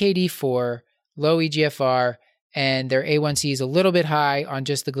CKD4, low EGFR, and their A1C is a little bit high on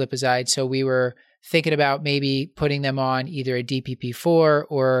just the glipizide, so we were thinking about maybe putting them on either a DPP4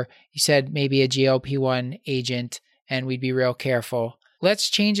 or you said maybe a GLP-1 agent, and we'd be real careful.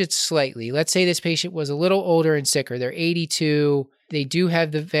 Let's change it slightly. Let's say this patient was a little older and sicker. They're 82. They do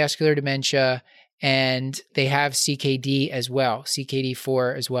have the vascular dementia, and they have CKD as well,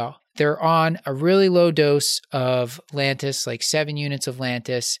 CKD4 as well. They're on a really low dose of Lantus, like 7 units of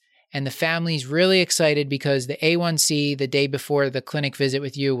Lantus. And the family's really excited because the A1C the day before the clinic visit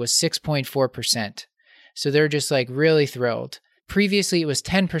with you was 6.4%. So they're just like really thrilled. Previously it was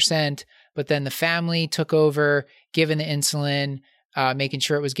 10%, but then the family took over, given the insulin, making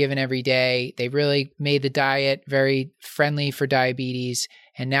sure it was given every day. They really made the diet very friendly for diabetes.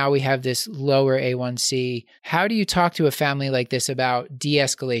 And now we have this lower A1C. How do you talk to a family like this about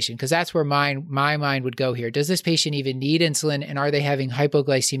de-escalation? Because that's where my mind would go here. Does this patient even need insulin? And are they having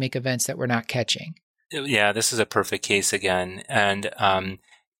hypoglycemic events that we're not catching? Yeah, this is a perfect case again. And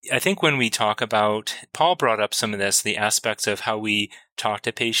I think when we talk about, Paul brought up some of this, the aspects of how we talk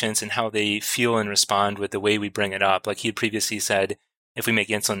to patients and how they feel and respond with the way we bring it up. Like he had previously said, if we make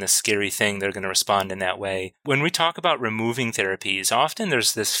insulin this scary thing, they're going to respond in that way. When we talk about removing therapies, often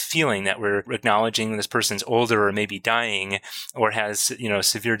there's this feeling that we're acknowledging this person's older or maybe dying or has,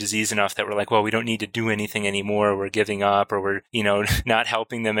 severe disease enough that we're like, well, we don't need to do anything anymore. We're giving up or we're, not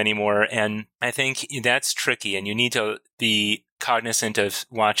helping them anymore. And I think that's tricky, and you need to be cognizant of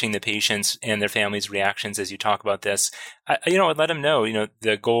watching the patients and their families' reactions as you talk about this. I'd let them know,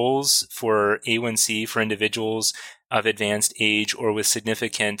 the goals for A1C for individuals of advanced age or with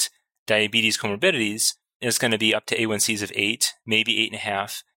significant diabetes comorbidities is going to be up to A1Cs of 8, maybe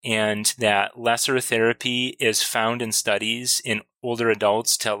 8.5. And that lesser therapy is found in studies in older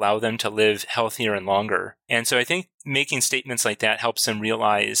adults to allow them to live healthier and longer. And so I think making statements like that helps them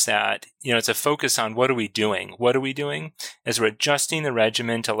realize that, it's a focus on what are we doing? What are we doing? As we're adjusting the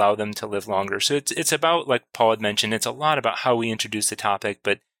regimen to allow them to live longer. So it's about, like Paul had mentioned, it's a lot about how we introduce the topic,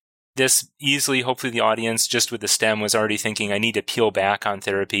 but this easily, hopefully the audience just with the stem was already thinking, I need to peel back on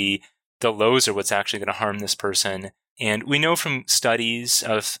therapy. The lows are what's actually going to harm this person. And we know from studies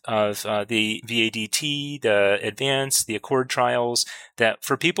of the VADT, the ADVANCE, the ACCORD trials, that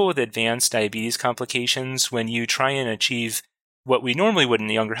for people with advanced diabetes complications, when you try and achieve what we normally would in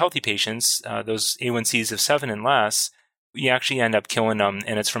younger healthy patients, those A1Cs of 7 and less, you actually end up killing them,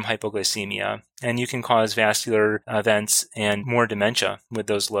 and it's from hypoglycemia. And you can cause vascular events and more dementia with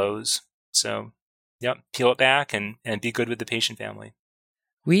those lows. So, peel it back and be good with the patient family.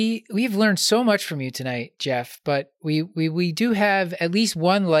 We've learned so much from you tonight, Jeff, but we do have at least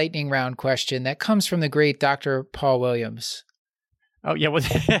one lightning round question that comes from the great Dr. Paul Williams. Oh, yeah. Well,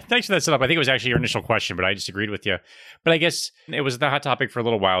 thanks for that setup. I think it was actually your initial question, but I disagreed with you. But I guess it was the hot topic for a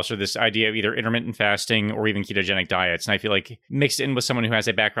little while. So this idea of either intermittent fasting or even ketogenic diets. And I feel like mixed in with someone who has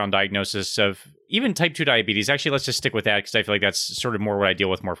a background diagnosis of even type 2 diabetes. Actually, let's just stick with that because I feel like that's sort of more what I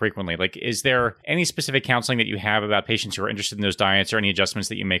deal with more frequently. Like, is there any specific counseling that you have about patients who are interested in those diets or any adjustments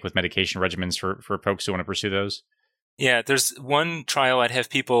that you make with medication regimens for folks who want to pursue those? Yeah, there's one trial I'd have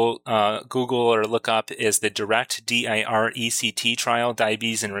people Google or look up is the DIRECT, DIRECT trial,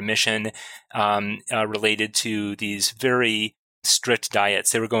 diabetes in remission, related to these very strict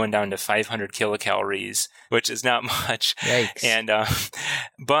diets. They were going down to 500 kilocalories, which is not much. Yikes. And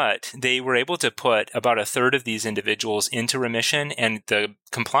but they were able to put about a third of these individuals into remission, and the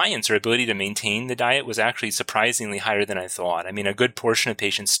compliance or ability to maintain the diet was actually surprisingly higher than I thought. I mean, a good portion of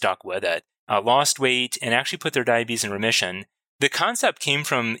patients stuck with it. Lost weight, and actually put their diabetes in remission. The concept came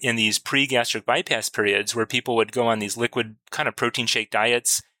from in these pre-gastric bypass periods where people would go on these liquid kind of protein shake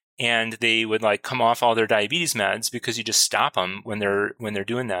diets, and they would like come off all their diabetes meds because you just stop them when they're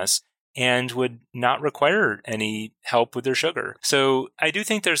doing this, and would not require any help with their sugar. So I do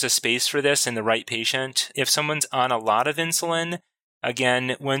think there's a space for this in the right patient. If someone's on a lot of insulin,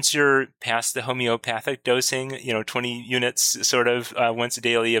 Again, once you're past the homeopathic dosing, 20 units sort of once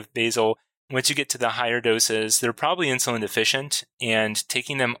daily of basal, once you get to the higher doses, they're probably insulin deficient, and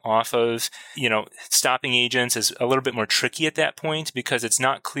taking them off of, stopping agents is a little bit more tricky at that point, because it's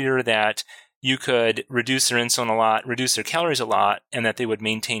not clear that you could reduce their insulin a lot, reduce their calories a lot, and that they would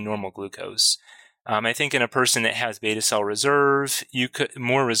maintain normal glucose. I think in a person that has beta cell reserve, you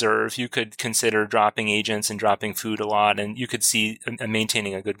could consider dropping agents and dropping food a lot, and you could see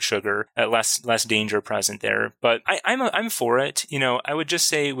maintaining a good sugar, less danger present there. But I'm for it. I would just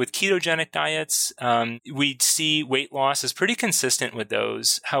say with ketogenic diets, we'd see weight loss is pretty consistent with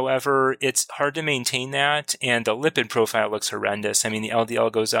those. However, it's hard to maintain that, and the lipid profile looks horrendous. I mean, the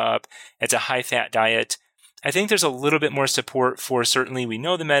LDL goes up. It's a high-fat diet. I think there's a little bit more support for, certainly we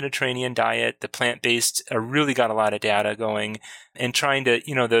know the Mediterranean diet, the plant-based really got a lot of data going, and trying to,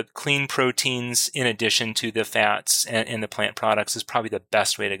 the clean proteins in addition to the fats and the plant products is probably the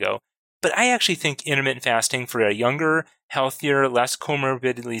best way to go. But I actually think intermittent fasting for a younger, healthier, less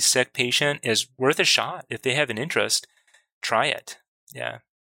comorbidly sick patient is worth a shot. If they have an interest, try it. Yeah.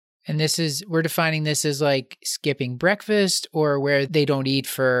 And we're defining this as like skipping breakfast, or where they don't eat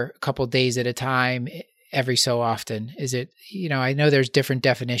for a couple days at a time every so often. Is it, I know there's different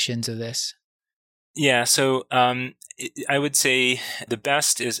definitions of this. Yeah. So, I would say the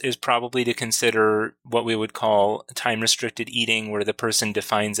best is probably to consider what we would call time restricted eating, where the person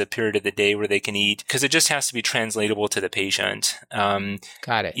defines a period of the day where they can eat, because it just has to be translatable to the patient.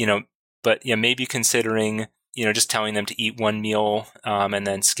 Got it. But yeah, maybe considering, just telling them to eat one meal, and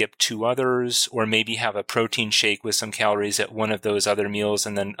then skip two others, or maybe have a protein shake with some calories at one of those other meals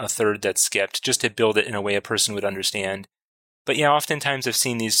and then a third that's skipped, just to build it in a way a person would understand. But yeah, oftentimes I've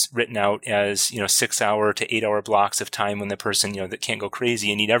seen these written out as, 6-hour to 8-hour blocks of time when the person, that can't go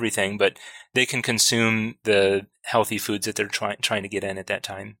crazy and eat everything, but they can consume the healthy foods that they're trying to get in at that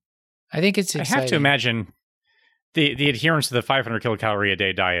time. I think it's exciting. I have to imagine the adherence to the 500 kilocalorie a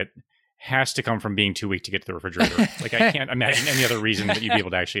day diet has to come from being too weak to get to the refrigerator. Like, I can't imagine any other reason that you'd be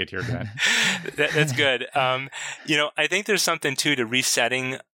able to actually adhere to that. That's good. I think there's something too to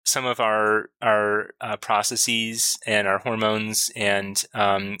resetting some of our processes and our hormones and,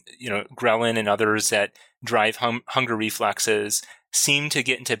 ghrelin and others that drive hunger reflexes seem to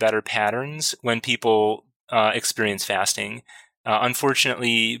get into better patterns when people experience fasting.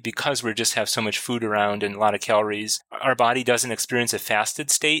 Unfortunately, because we just have so much food around and a lot of calories, our body doesn't experience a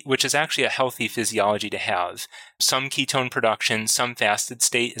fasted state, which is actually a healthy physiology to have. Some ketone production, some fasted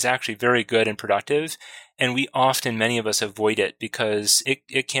state is actually very good and productive. And many of us avoid it because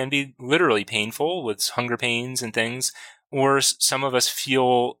it can be literally painful with hunger pains and things, or some of us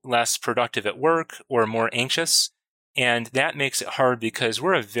feel less productive at work or more anxious. And that makes it hard because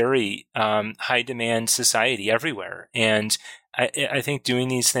we're a very high demand society everywhere. And I think doing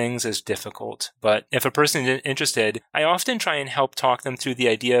these things is difficult. But if a person is interested, I often try and help talk them through the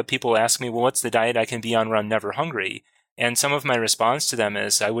idea. People ask me, well, what's the diet I can be on where I'm never hungry? And some of my response to them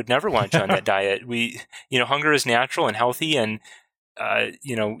is, I would never want you on that diet. Hunger is natural and healthy, and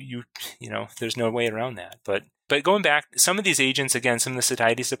there's no way around that. But going back, some of these agents, again, some of the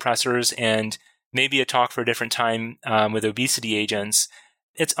satiety suppressors, and maybe a talk for a different time with obesity agents,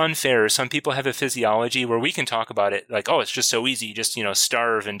 it's unfair. Some people have a physiology where we can talk about it like, oh, it's just so easy, just,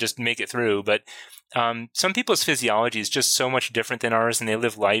 starve and just make it through. But some people's physiology is just so much different than ours, and they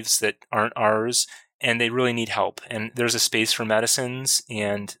live lives that aren't ours, and they really need help. And there's a space for medicines,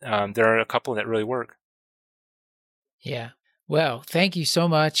 and there are a couple that really work. Yeah. Well, thank you so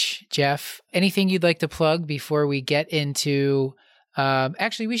much, Jeff. Anything you'd like to plug before we get into...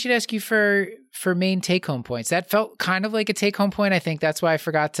 actually, we should ask you for main take-home points. That felt kind of like a take-home point. I think that's why I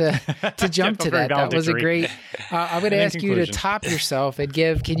forgot to jump to that. That was a great. I'm going to ask you to top yourself and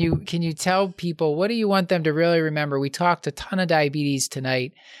give. Can you tell people, what do you want them to really remember? We talked a ton of diabetes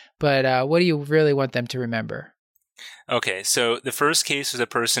tonight, but what do you really want them to remember? Okay, so the first case was a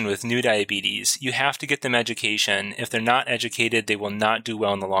person with new diabetes. You have to get them education. If they're not educated, they will not do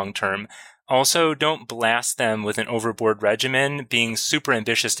well in the long term. Also, don't blast them with an overboard regimen, being super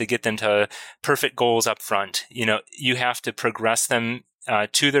ambitious to get them to perfect goals up front. You have to progress them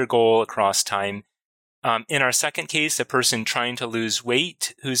to their goal across time. In our second case, a person trying to lose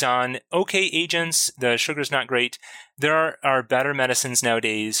weight who's on okay agents, the sugar's not great. There are better medicines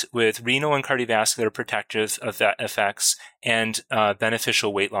nowadays with renal and cardiovascular protective effects and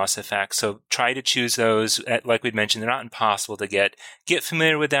beneficial weight loss effects. So try to choose those. Like we'd mentioned, they're not impossible to get. Get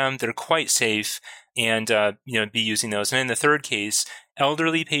familiar with them. They're quite safe, and be using those. And in the third case,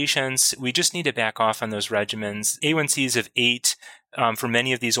 elderly patients, we just need to back off on those regimens. A1Cs of 8 for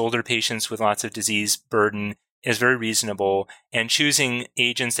many of these older patients with lots of disease burden is very reasonable, and choosing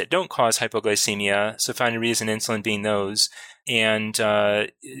agents that don't cause hypoglycemia, so finereas and insulin being those, and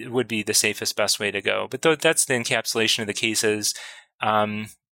it would be the safest, best way to go. But that's the encapsulation of the cases. I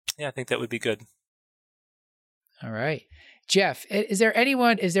think that would be good. All right. Jeff, is there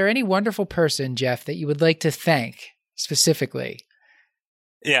any wonderful person, Jeff, that you would like to thank specifically?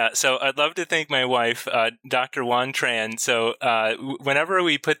 Yeah, so I'd love to thank my wife, Dr. Wan Tran. So whenever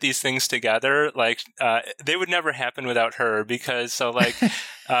we put these things together, they would never happen without her, because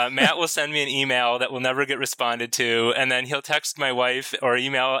Matt will send me an email that will never get responded to, and then he'll text my wife or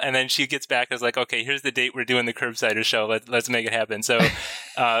email, and then she gets back and is like, okay, here's the date we're doing the Curbsider show. Let's make it happen. So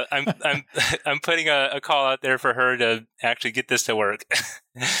I'm putting a call out there for her to actually get this to work.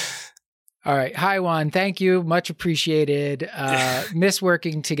 All right. Hi, Juan. Thank you. Much appreciated. Miss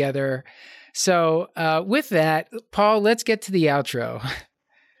working together. So with that, Paul, let's get to the outro.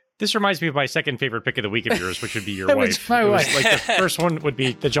 This reminds me of my second favorite pick of the week of yours, which would be your wife. My wife. The first one would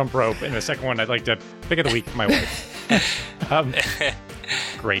be the jump rope, and the second one I'd like to pick of the week, my wife.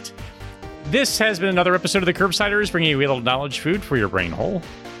 Great. This has been another episode of the Curbsiders, bringing you a little knowledge food for your brain hole.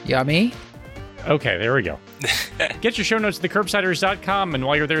 Yummy. Okay, there we go. Get your show notes at thecurbsiders.com, and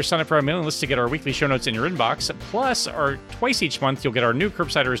while you're there, sign up for our mailing list to get our weekly show notes in your inbox. Plus, twice each month, you'll get our new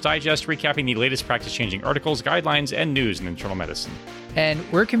Curbsiders Digest, recapping the latest practice-changing articles, guidelines, and news in internal medicine. And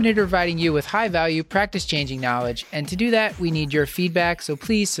we're committed to providing you with high-value, practice-changing knowledge. And to do that, we need your feedback. So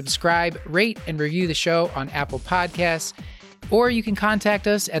please subscribe, rate, and review the show on Apple Podcasts. Or you can contact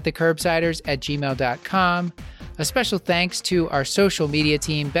us at thecurbsiders@gmail.com. A special thanks to our social media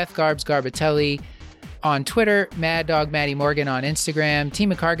team, Beth Garbatelli on Twitter, Mad Dog Maddie Morgan on Instagram,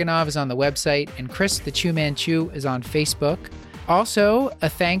 Tima Karganov is on the website, and Chris the Chew Man Chew is on Facebook. Also, a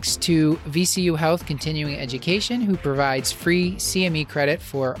thanks to VCU Health Continuing Education, who provides free CME credit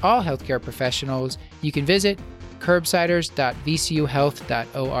for all healthcare professionals. You can visit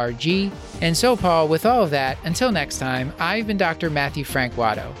curbsiders.vcuhealth.org. And so, Paul, with all of that, until next time, I've been Dr. Matthew Frank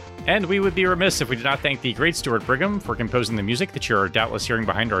Watto. And we would be remiss if we did not thank the great Stuart Brigham for composing the music that you're doubtless hearing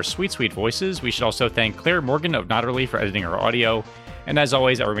behind our sweet, sweet voices. We should also thank Claire Morgan of Notterly for editing our audio. And as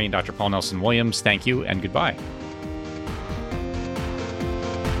always, I remain Dr. Paul Nelson Williams. Thank you and goodbye.